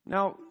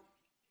 Now,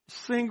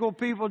 single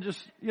people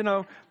just,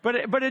 but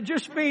it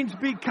just means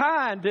be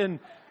kind and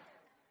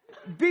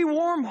be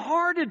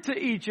warm-hearted to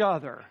each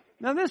other.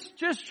 Now, this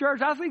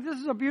church, I think this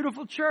is a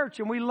beautiful church,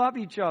 and we love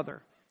each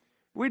other.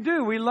 We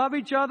do. We love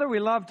each other. We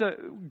love to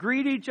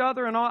greet each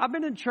other and all. I've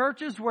been in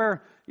churches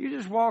where you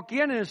just walk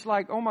in and it's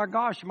like, oh my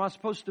gosh, am I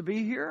supposed to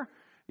be here?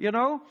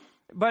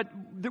 But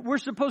we're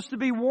supposed to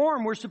be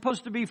warm. We're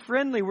supposed to be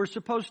friendly. We're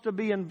supposed to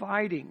be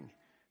inviting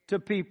to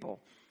people.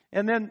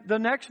 And then the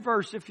next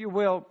verse, if you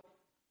will,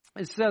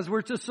 it says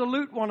we're to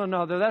salute one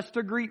another. That's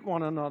to greet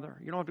one another.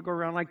 You don't have to go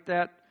around like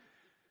that.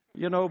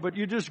 But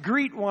you just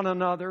greet one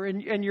another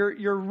and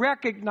you're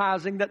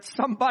recognizing that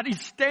somebody's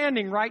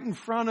standing right in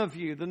front of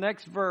you. The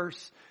next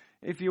verse,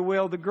 if you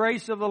will, the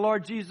grace of the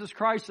Lord Jesus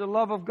Christ, the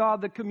love of God,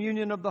 the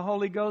communion of the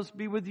Holy Ghost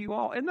be with you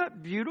all. Isn't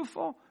that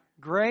beautiful?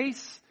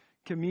 Grace,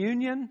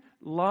 communion,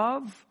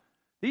 love.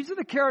 These are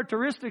the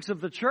characteristics of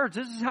the church.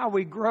 This is how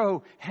we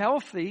grow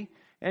healthy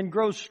and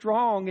grow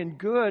strong and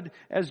good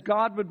as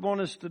God would want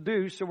us to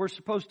do. So we're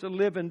supposed to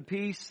live in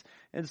peace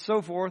and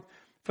so forth.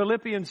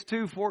 Philippians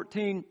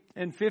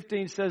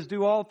 2:14-15 says,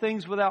 do all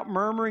things without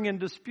murmuring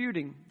and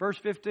disputing. Verse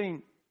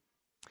 15,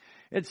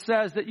 it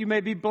says that you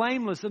may be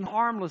blameless and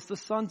harmless, the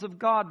sons of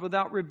God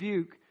without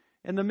rebuke,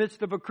 in the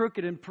midst of a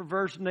crooked and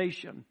perverse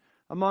nation,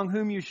 among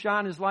whom you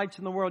shine as lights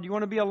in the world. You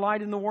want to be a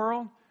light in the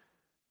world?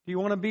 Do you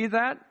want to be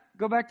that?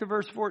 Go back to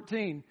verse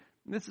 14.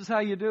 This is how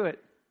you do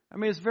it. I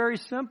mean, it's very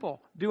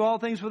simple. Do all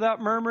things without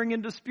murmuring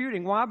and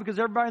disputing. Why? Because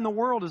everybody in the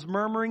world is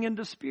murmuring and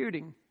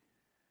disputing.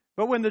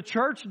 But when the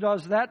church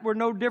does that, we're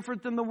no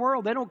different than the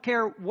world. They don't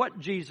care what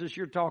Jesus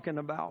you're talking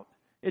about.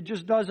 It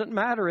just doesn't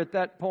matter at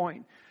that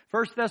point.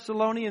 1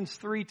 Thessalonians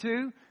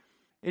 3:2,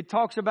 it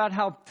talks about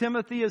how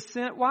Timothy is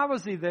sent. Why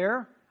was he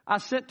there? I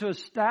sent to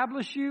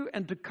establish you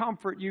and to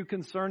comfort you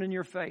concerning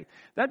your faith.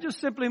 That just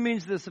simply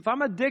means this. If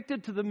I'm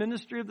addicted to the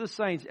ministry of the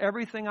saints,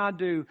 everything I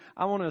do,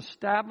 I want to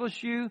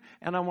establish you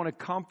and I want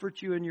to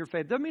comfort you in your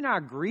faith. Doesn't mean I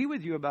agree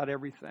with you about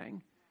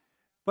everything.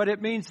 But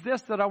it means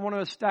this, that I want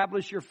to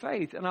establish your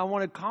faith and I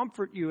want to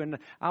comfort you and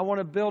I want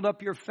to build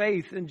up your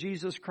faith in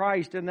Jesus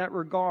Christ in that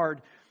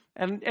regard.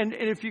 And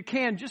if you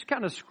can, just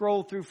kind of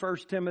scroll through 1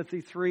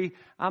 Timothy 3.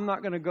 I'm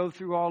not going to go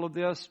through all of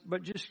this,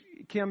 but just,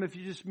 Kim, if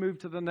you just move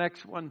to the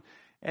next one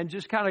and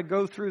just kind of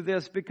go through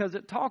this, because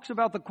it talks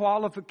about the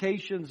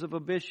qualifications of a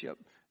bishop.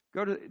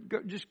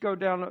 Just go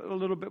down a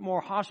little bit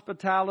more.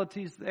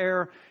 Hospitality's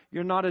there.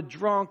 You're not a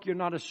drunk. You're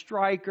not a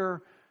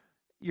striker.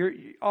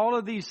 All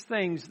of these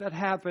things that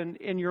happen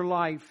in your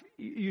life,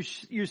 you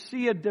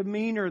see a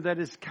demeanor that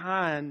is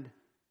kind.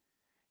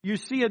 You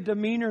see a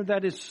demeanor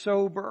that is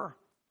sober.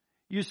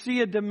 You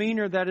see a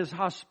demeanor that is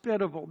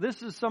hospitable.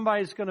 This is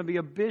somebody who's going to be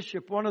a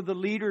bishop, one of the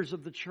leaders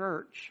of the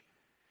church.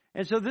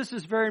 And so this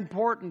is very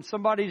important.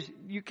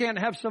 You can't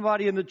have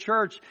somebody in the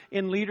church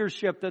in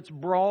leadership that's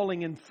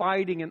brawling and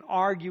fighting and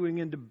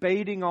arguing and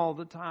debating all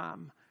the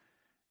time.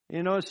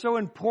 You know, it's so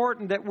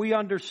important that we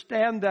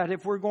understand that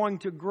if we're going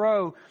to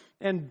grow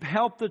and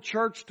help the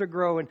church to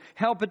grow and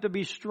help it to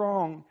be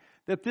strong,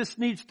 that this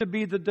needs to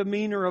be the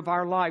demeanor of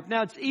our life.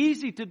 Now, it's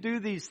easy to do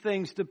these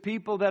things to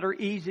people that are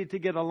easy to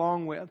get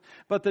along with.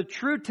 But the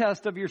true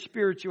test of your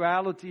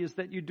spirituality is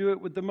that you do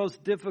it with the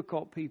most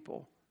difficult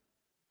people.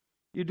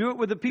 You do it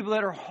with the people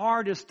that are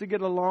hardest to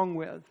get along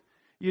with.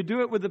 You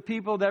do it with the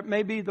people that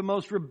may be the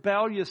most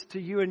rebellious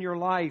to you in your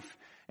life.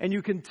 And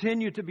you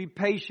continue to be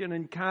patient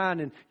and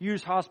kind and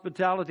use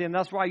hospitality. And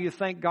that's why you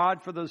thank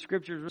God for those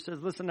scriptures. It says,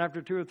 listen,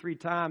 after 2 or 3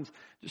 times,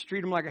 just treat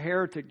them like a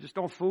heretic. Just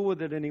don't fool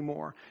with it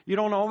anymore. You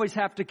don't always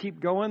have to keep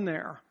going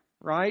there,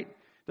 right?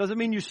 Doesn't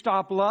mean you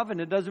stop loving.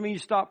 It doesn't mean you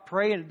stop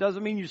praying. It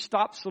doesn't mean you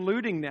stop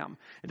saluting them.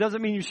 It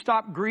doesn't mean you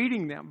stop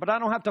greeting them. But I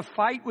don't have to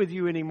fight with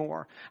you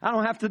anymore. I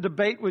don't have to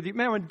debate with you.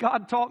 Man, when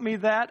God taught me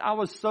that, I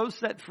was so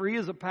set free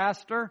as a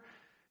pastor.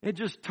 It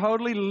just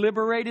totally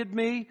liberated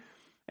me.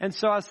 And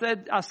so I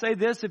say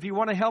this, if you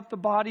want to help the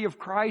body of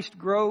Christ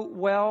grow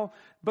well,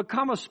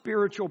 become a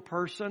spiritual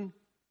person.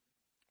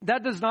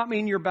 That does not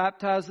mean you're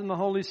baptized in the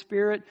Holy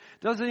Spirit.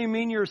 Doesn't even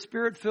mean you're a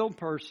Spirit-filled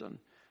person.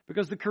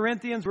 Because the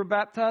Corinthians were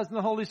baptized in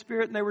the Holy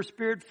Spirit and they were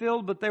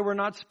Spirit-filled, but they were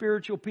not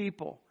spiritual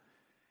people.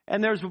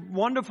 And there's a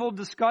wonderful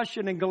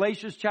discussion in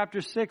Galatians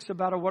chapter 6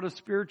 about what a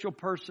spiritual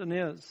person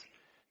is.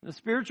 And a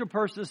spiritual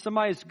person is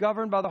somebody that's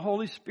governed by the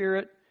Holy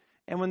Spirit,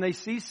 and when they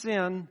see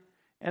sin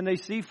and they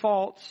see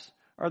faults,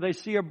 or they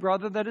see a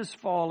brother that has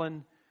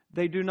fallen,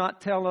 they do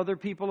not tell other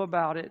people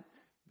about it,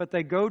 but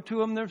they go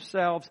to him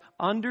themselves,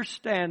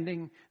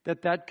 understanding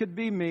that that could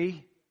be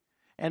me,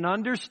 and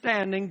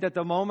understanding that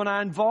the moment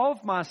I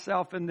involve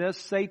myself in this,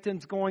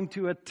 Satan's going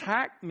to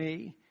attack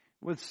me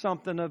with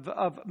something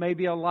of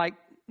maybe a like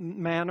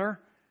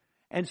manner.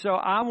 And so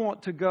I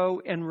want to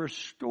go and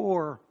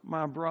restore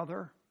my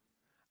brother.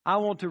 I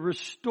want to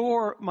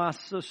restore my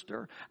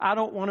sister. I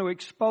don't want to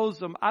expose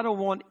them. I don't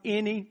want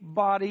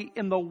anybody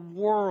in the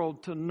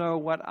world to know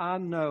what I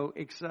know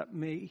except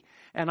me.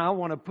 And I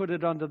want to put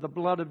it under the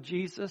blood of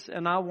Jesus,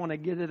 and I want to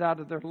get it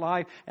out of their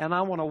life, and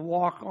I want to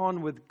walk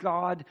on with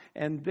God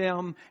and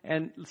them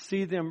and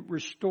see them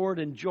restored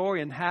in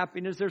joy and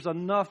happiness. There's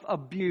enough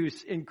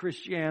abuse in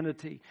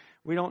Christianity.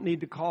 We don't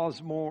need to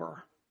cause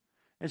more.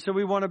 And so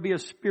we want to be a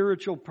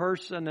spiritual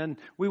person, and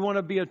we want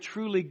to be a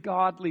truly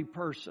godly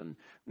person.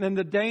 And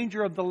the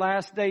danger of the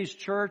last days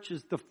church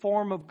is the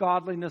form of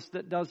godliness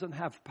that doesn't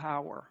have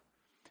power.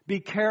 Be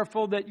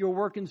careful that you're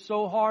working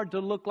so hard to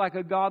look like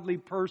a godly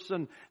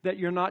person that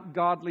you're not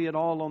godly at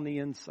all on the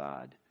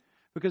inside.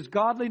 Because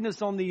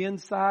godliness on the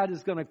inside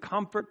is going to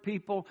comfort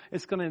people.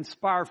 It's going to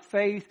inspire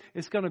faith.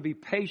 It's going to be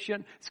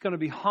patient. It's going to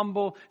be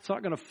humble. It's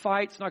not going to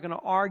fight. It's not going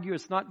to argue.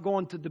 It's not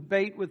going to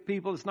debate with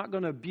people. It's not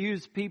going to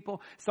abuse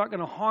people. It's not going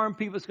to harm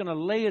people. It's going to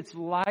lay its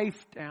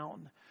life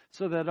down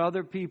so that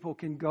other people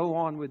can go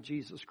on with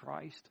Jesus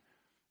Christ.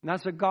 And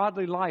that's a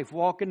godly life,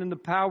 walking in the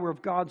power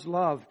of God's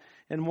love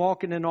and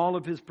walking in all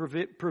of His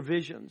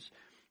provisions.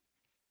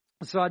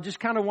 So I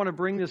just kind of want to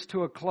bring this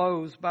to a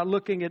close by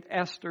looking at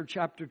Esther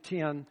chapter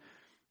 10.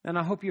 And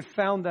I hope you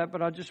found that,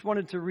 but I just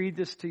wanted to read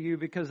this to you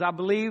because I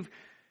believe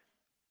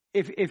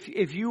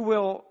if you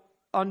will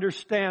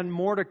understand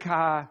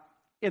Mordecai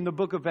in the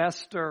book of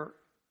Esther,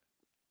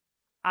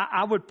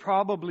 I would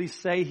probably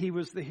say he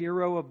was the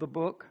hero of the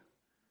book.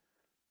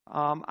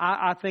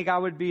 I think I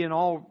would be in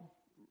all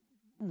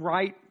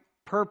right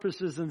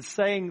purposes in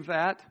saying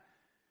that.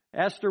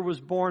 Esther was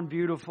born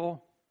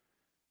beautiful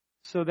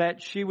so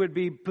that she would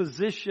be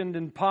positioned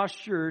and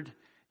postured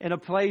in a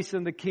place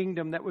in the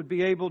kingdom that would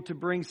be able to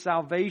bring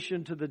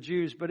salvation to the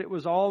Jews. But it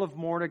was all of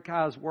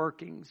Mordecai's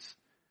workings.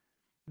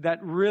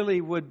 that really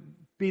would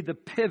be the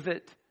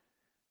pivot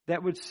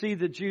that would see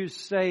the Jews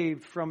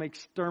saved from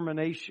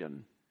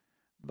extermination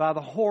by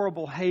the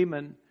horrible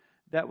Haman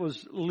that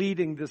was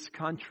leading this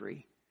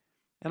country.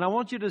 And I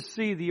want you to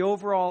see the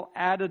overall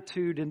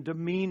attitude and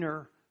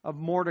demeanor of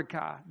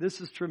Mordecai.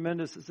 This is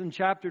tremendous. It's in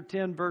chapter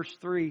 10, verse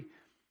 3.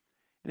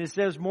 And it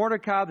says,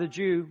 Mordecai the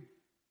Jew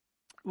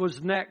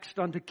was next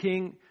unto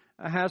King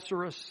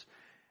Ahasuerus,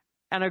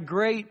 and a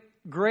great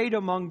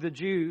among the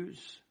Jews,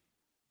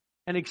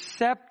 and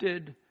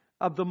accepted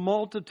of the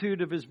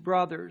multitude of his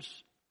brothers.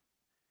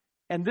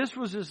 And this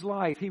was his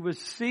life. He was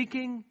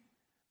seeking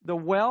the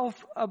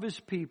wealth of his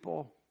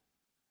people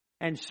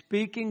and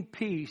speaking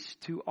peace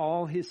to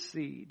all his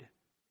seed.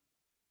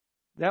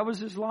 That was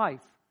his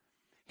life.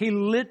 He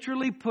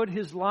literally put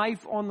his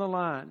life on the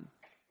line.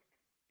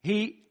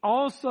 He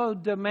also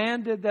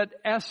demanded that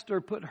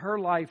Esther put her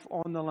life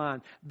on the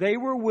line. They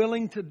were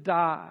willing to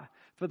die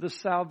for the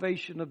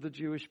salvation of the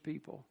Jewish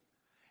people.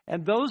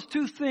 And those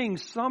two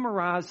things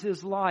summarize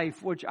his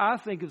life, which I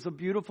think is a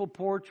beautiful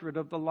portrait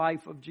of the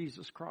life of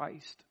Jesus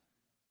Christ.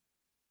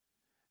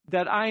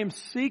 That I am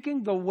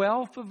seeking the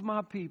wealth of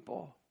my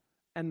people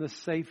and the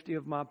safety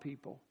of my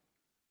people.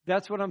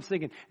 That's what I'm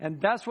seeking. And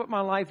that's what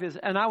my life is.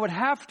 And I would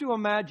have to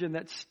imagine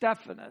that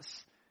Stephanus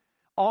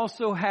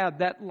also had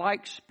that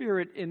like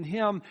spirit in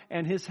him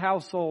and his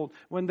household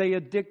when they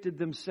addicted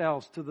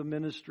themselves to the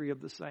ministry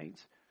of the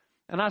saints.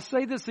 And I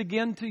say this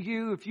again to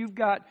you,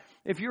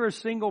 if you're a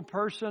single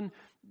person,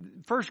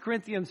 1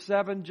 Corinthians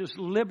 7 just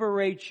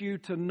liberates you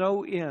to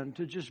no end,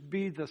 to just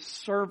be the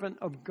servant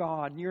of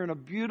God. And you're in a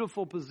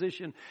beautiful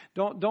position.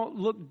 Don't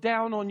look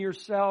down on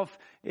yourself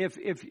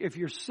if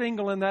you're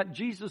single in that.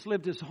 Jesus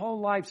lived his whole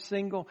life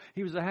single.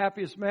 He was the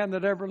happiest man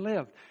that ever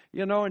lived.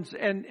 You know,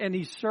 and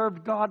he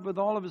served God with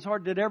all of his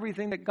heart, did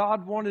everything that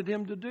God wanted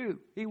him to do.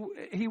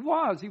 He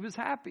was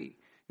happy.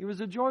 He was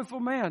a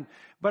joyful man.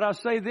 But I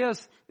say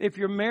this, if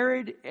you're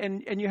married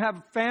and you have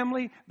a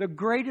family, the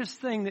greatest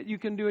thing that you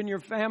can do in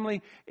your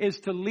family is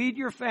to lead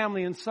your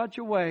family in such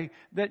a way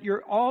that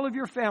all of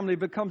your family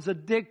becomes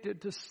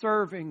addicted to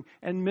serving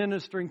and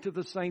ministering to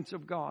the saints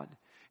of God.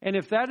 And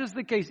if that is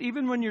the case,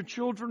 even when your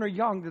children are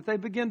young, that they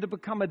begin to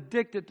become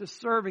addicted to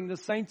serving the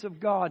saints of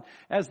God,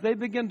 as they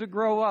begin to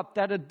grow up,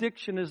 that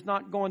addiction is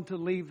not going to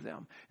leave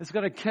them. It's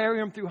going to carry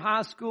them through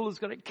high school. It's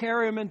going to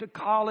carry them into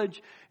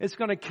college. It's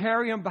going to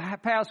carry them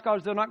past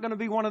college. They're not going to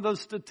be one of those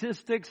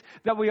statistics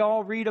that we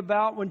all read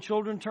about when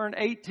children turn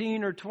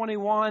 18 or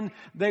 21.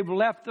 They've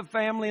left the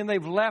family and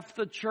they've left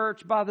the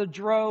church by the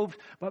droves.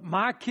 But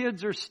my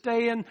kids are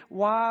staying.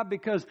 Why?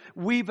 Because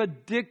we've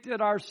addicted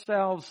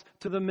ourselves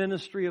to the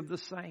ministry of the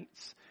saints.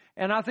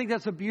 And I think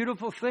that's a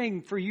beautiful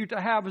thing for you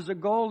to have as a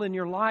goal in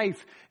your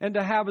life and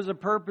to have as a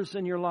purpose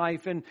in your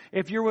life. And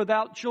if you're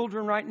without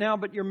children right now,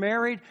 but you're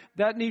married,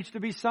 that needs to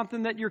be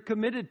something that you're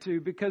committed to,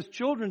 because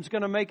children's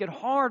going to make it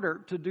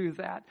harder to do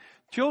that.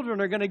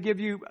 Children are going to give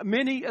you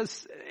many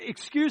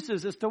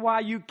excuses as to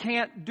why you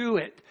can't do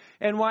it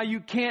and why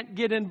you can't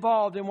get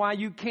involved and why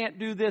you can't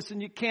do this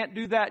and you can't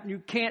do that and you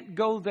can't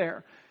go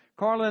there.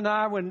 Carla and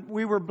I, when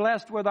we were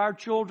blessed with our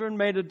children,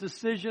 made a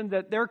decision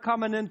that they're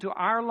coming into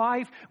our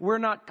life. We're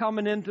not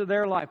coming into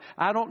their life.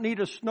 I don't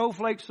need a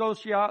snowflake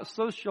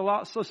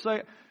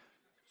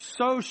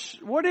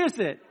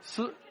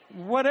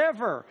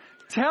whatever.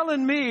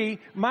 Telling me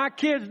my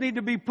kids need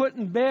to be put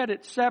in bed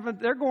at 7.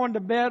 They're going to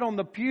bed on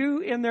the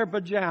pew in their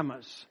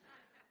pajamas.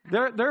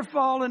 They're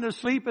falling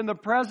asleep in the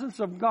presence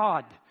of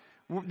God.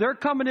 They're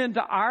coming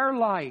into our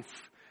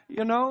life.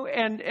 You know,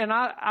 and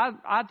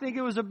I think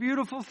it was a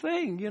beautiful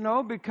thing, you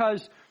know,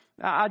 because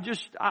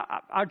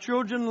our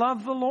children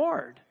love the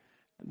Lord.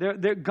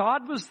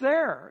 God was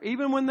there.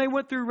 Even when they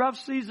went through rough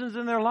seasons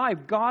in their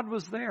life, God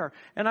was there.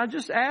 And I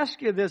just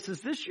ask you this, is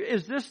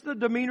this the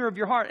demeanor of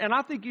your heart? And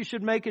I think you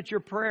should make it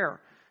your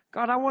prayer.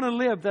 God, I want to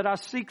live that I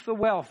seek the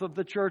wealth of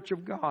the church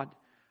of God.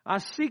 I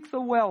seek the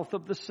wealth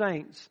of the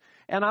saints,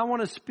 and I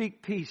want to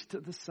speak peace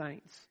to the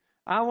saints.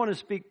 I want to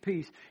speak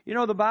peace. You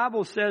know, the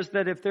Bible says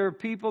that if there are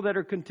people that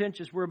are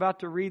contentious, we're about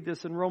to read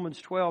this in Romans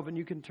 12, and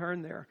you can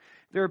turn there.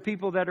 There are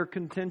people that are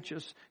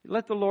contentious.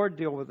 Let the Lord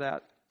deal with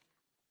that.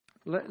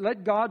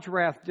 Let God's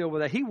wrath deal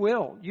with that. He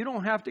will. You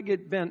don't have to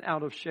get bent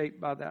out of shape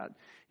by that.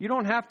 You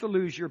don't have to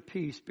lose your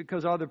peace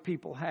because other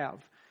people have.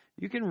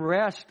 You can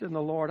rest in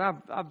the Lord.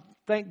 I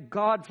thank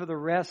God for the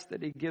rest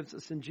that He gives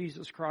us in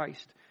Jesus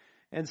Christ.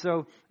 And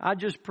so I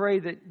just pray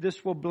that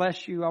this will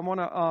bless you.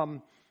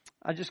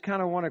 I just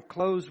kind of want to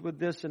close with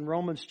this in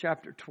Romans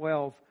chapter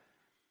 12.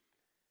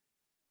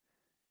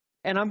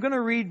 And I'm going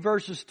to read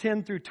verses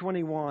 10 through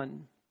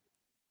 21.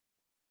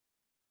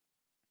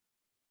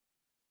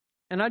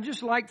 And I'd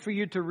just like for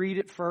you to read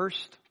it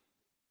first,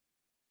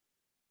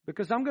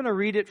 because I'm going to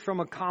read it from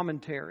a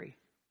commentary.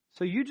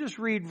 So you just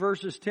read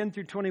verses 10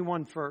 through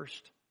 21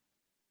 first.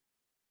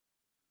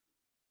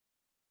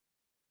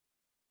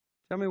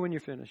 Tell me when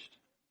you're finished.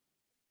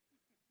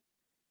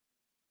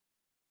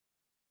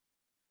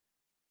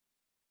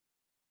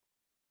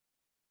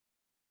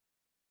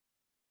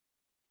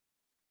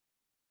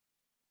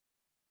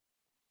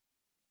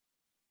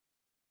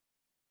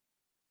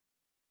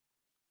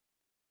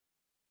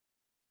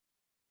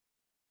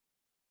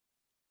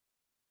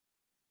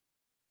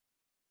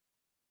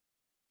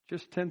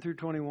 Just 10 through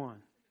 21.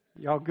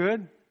 Y'all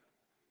good?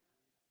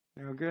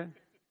 Y'all good?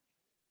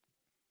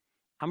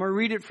 I'm going to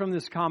read it from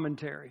this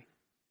commentary.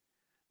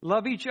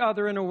 Love each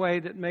other in a way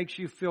that makes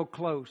you feel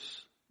close,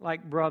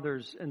 like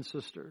brothers and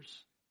sisters.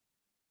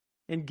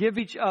 And give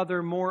each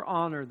other more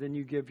honor than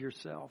you give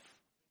yourself.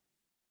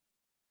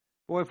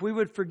 Boy, if we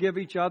would forgive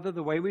each other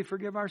the way we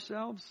forgive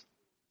ourselves,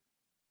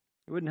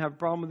 we wouldn't have a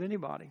problem with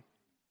anybody.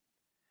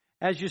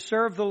 As you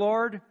serve the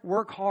Lord,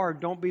 work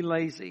hard. Don't be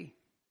lazy.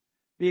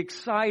 Be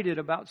excited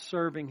about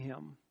serving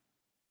Him.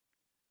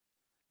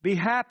 Be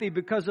happy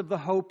because of the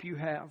hope you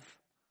have.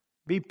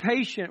 Be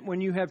patient when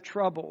you have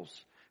troubles.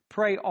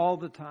 Pray all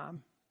the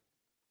time.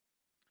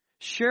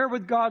 Share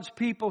with God's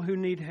people who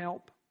need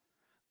help.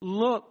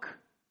 Look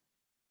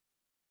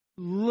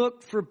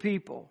for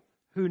people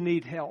who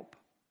need help.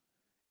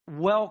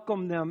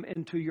 Welcome them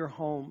into your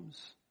homes.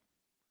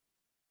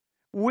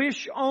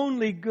 Wish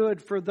only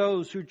good for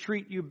those who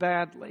treat you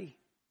badly.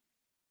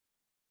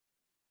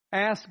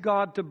 Ask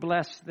God to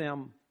bless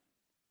them,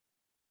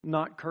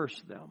 not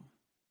curse them.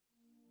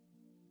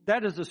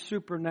 That is a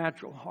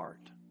supernatural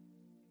heart.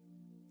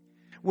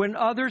 When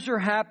others are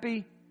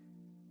happy,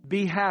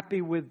 be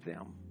happy with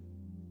them.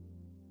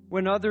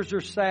 When others are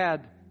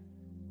sad,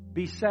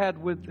 be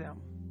sad with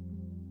them.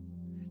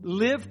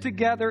 Live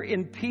together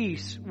in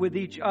peace with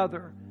each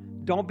other.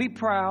 Don't be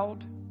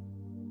proud,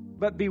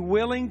 but be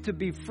willing to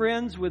be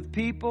friends with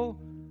people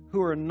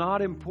who are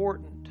not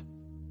important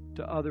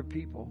to other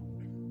people.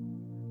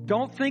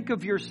 Don't think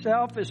of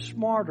yourself as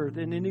smarter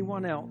than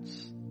anyone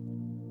else.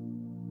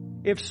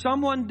 If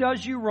someone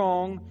does you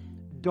wrong,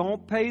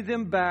 don't pay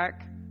them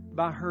back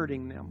by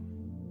hurting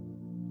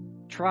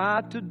them.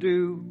 Try to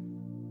do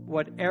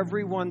what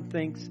everyone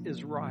thinks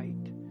is right.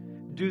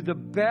 Do the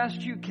best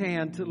you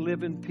can to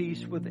live in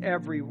peace with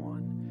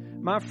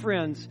everyone. My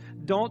friends,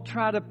 don't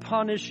try to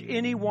punish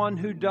anyone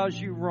who does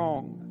you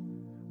wrong.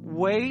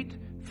 Wait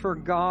for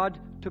God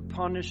to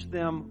punish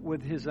them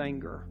with His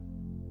anger.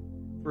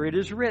 For it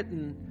is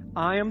written,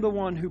 I am the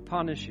one who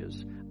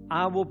punishes.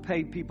 I will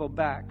pay people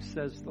back,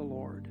 says the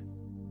Lord.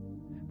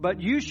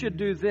 But you should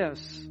do this.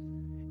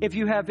 If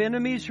you have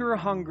enemies who are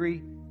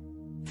hungry,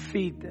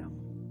 feed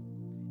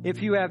them.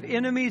 If you have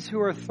enemies who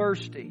are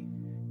thirsty,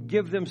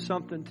 give them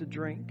something to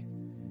drink.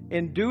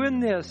 In doing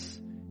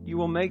this, you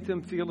will make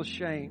them feel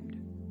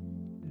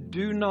ashamed.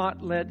 Do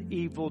not let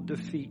evil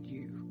defeat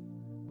you,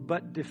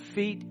 but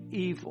defeat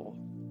evil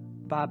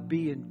by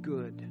being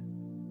good.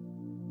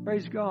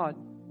 Praise God.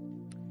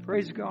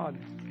 Praise God.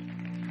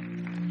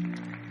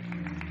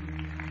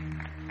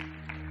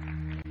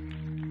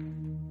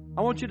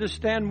 I want you to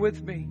stand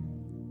with me.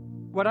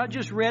 What I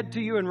just read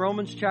to you in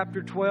Romans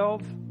chapter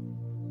 12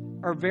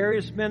 are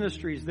various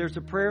ministries. There's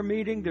a prayer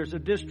meeting. There's a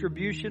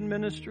distribution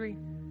ministry.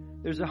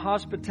 There's a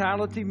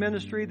hospitality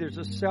ministry. There's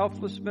a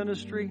selfless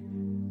ministry.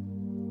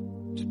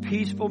 There's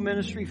peaceful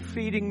ministry,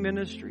 feeding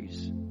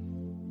ministries.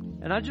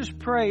 And I just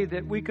pray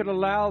that we could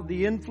allow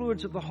the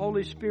influence of the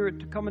Holy Spirit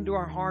to come into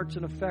our hearts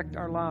and affect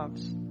our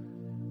lives.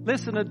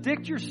 Listen,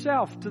 addict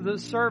yourself to the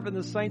serving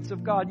the saints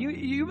of God.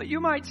 You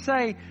might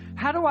say,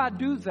 how do I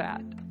do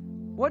that?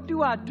 What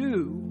do I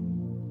do?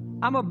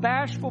 I'm a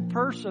bashful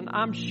person.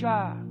 I'm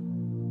shy.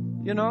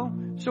 You know?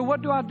 So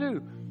what do I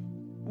do?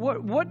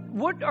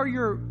 What are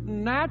your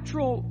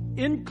natural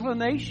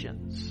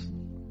inclinations?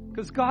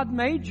 Because God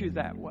made you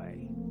that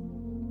way.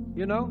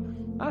 You know?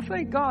 I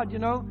thank God, you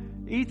know,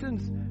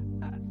 Ethan's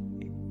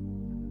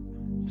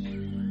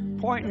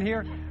pointing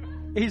here.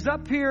 He's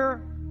up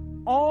here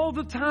all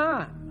the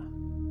time.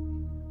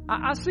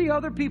 I see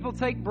other people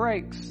take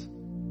breaks.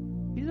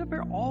 He's up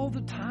here all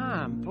the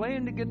time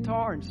playing the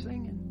guitar and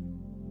singing.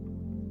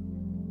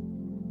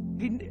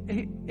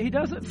 He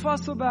doesn't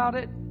fuss about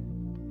it.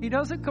 He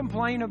doesn't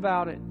complain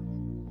about it.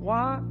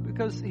 Why?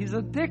 Because he's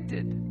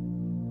addicted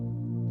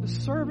to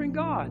serving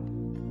God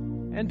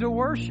and to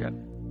worship.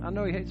 I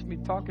know he hates me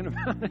talking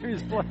about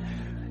it. Come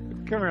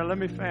here, let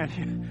me fan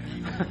you.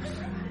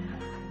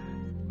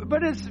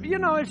 But it's, you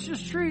know, it's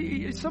just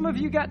true. Some of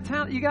you got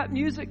talent. You got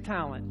music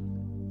talent.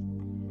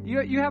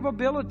 You have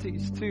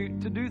abilities to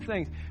do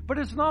things. But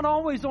it's not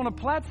always on a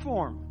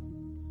platform.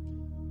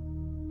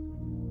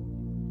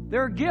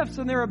 There are gifts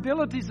and there are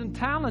abilities and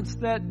talents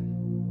that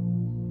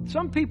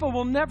some people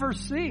will never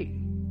see.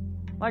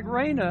 Like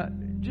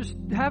Raina, just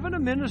having a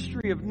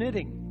ministry of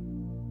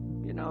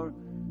knitting. You know,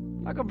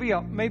 not going to be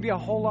maybe a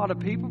whole lot of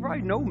people.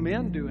 Probably no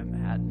men doing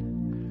that.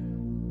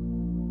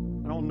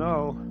 I don't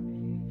know.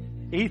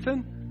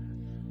 Ethan?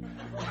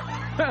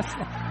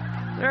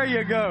 There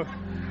you go.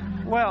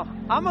 Well,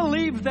 I'm going to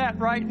leave that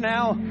right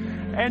now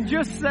and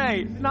just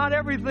say, not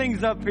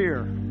everything's up here.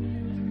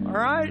 All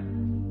right?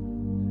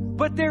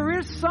 But there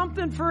is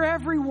something for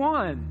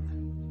everyone.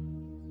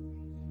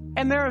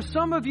 And there are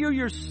some of you,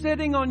 you're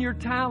sitting on your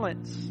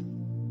talents.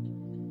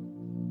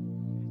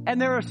 And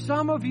there are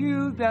some of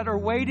you that are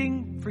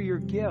waiting for your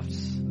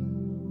gifts.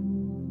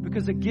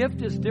 Because a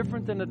gift is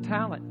different than a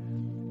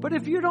talent. But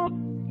if you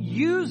don't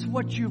use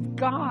what you've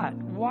got,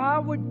 why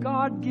would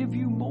God give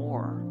you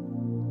more?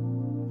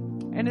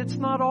 And it's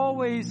not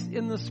always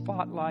in the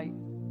spotlight.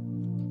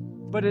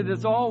 but it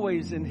is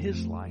always in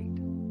His light.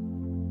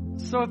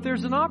 So if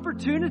there's an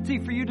opportunity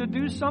for you to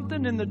do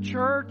something in the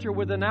church or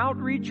with an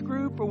outreach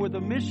group or with a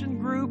mission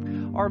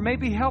group or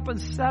maybe helping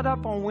set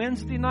up on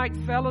Wednesday night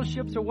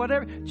fellowships or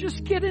whatever,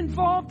 just get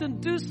involved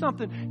and do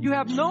something. You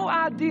have no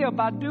idea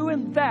by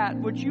doing that,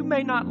 which you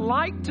may not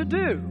like to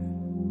do,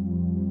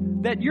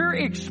 that you're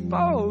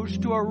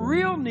exposed to a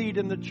real need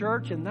in the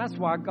church, and that's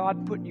why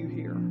God put you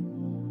here.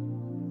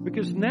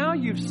 Because now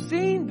you've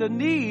seen the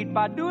need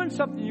by doing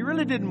something you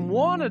really didn't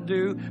want to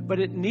do, but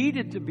it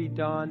needed to be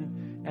done.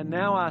 And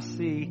now I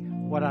see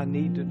what I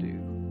need to do.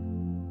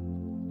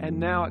 And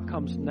now it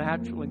comes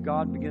natural and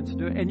God begins to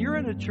do it. And you're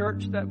in a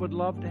church that would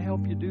love to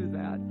help you do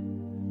that.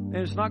 And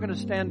it's not going to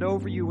stand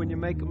over you when you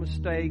make a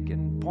mistake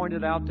and point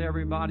it out to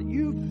everybody.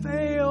 You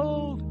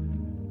failed.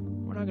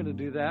 We're not going to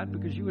do that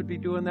because you would be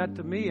doing that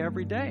to me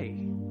every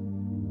day.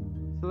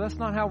 So that's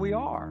not how we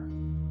are.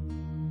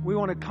 We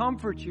want to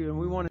comfort you and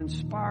we want to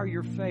inspire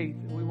your faith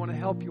and we want to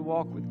help you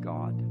walk with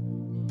God.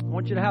 I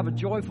want you to have a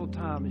joyful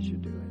time as you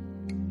do it.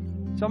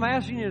 So I'm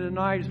asking you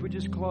tonight as we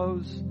just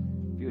close,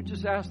 if you would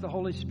just ask the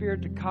Holy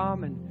Spirit to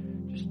come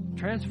and just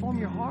transform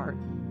your heart.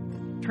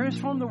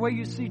 Transform the way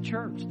you see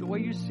church, the way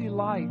you see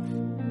life.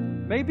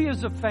 Maybe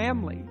as a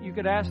family, you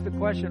could ask the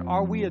question,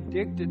 are we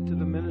addicted to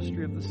the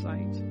ministry of the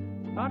saints?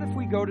 Not if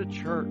we go to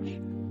church,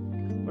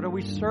 but are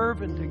we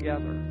serving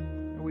together?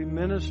 Are we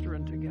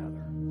ministering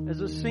together?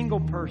 As a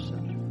single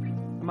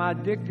person, am I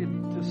addicted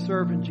to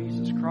serving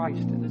Jesus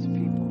Christ and His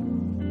people?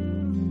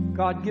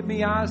 God, give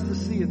me eyes to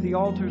see if the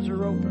altars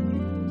are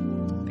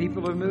open.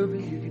 People are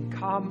moving. You can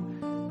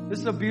come. This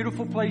is a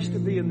beautiful place to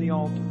be in the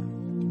altar.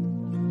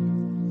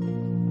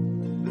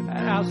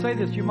 And I'll say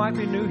this, you might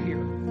be new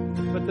here,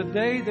 but the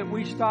day that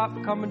we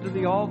stop coming to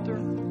the altar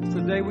is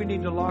the day we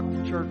need to lock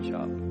the church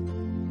up.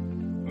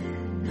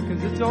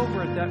 Because it's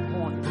over at that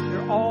point.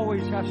 There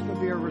always has to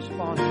be a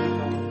response to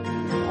God.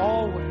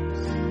 Always.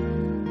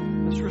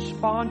 Let's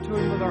respond to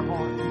Him with our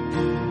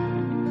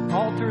heart.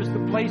 Altar is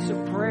the place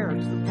of prayer.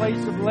 It's the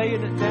place of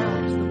laying it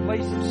down. It's the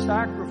place of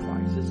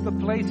sacrifice. It's the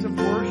place of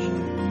worship.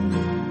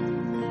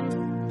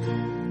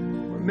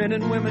 Where men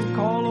and women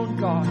call on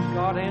God,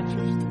 God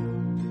answers them.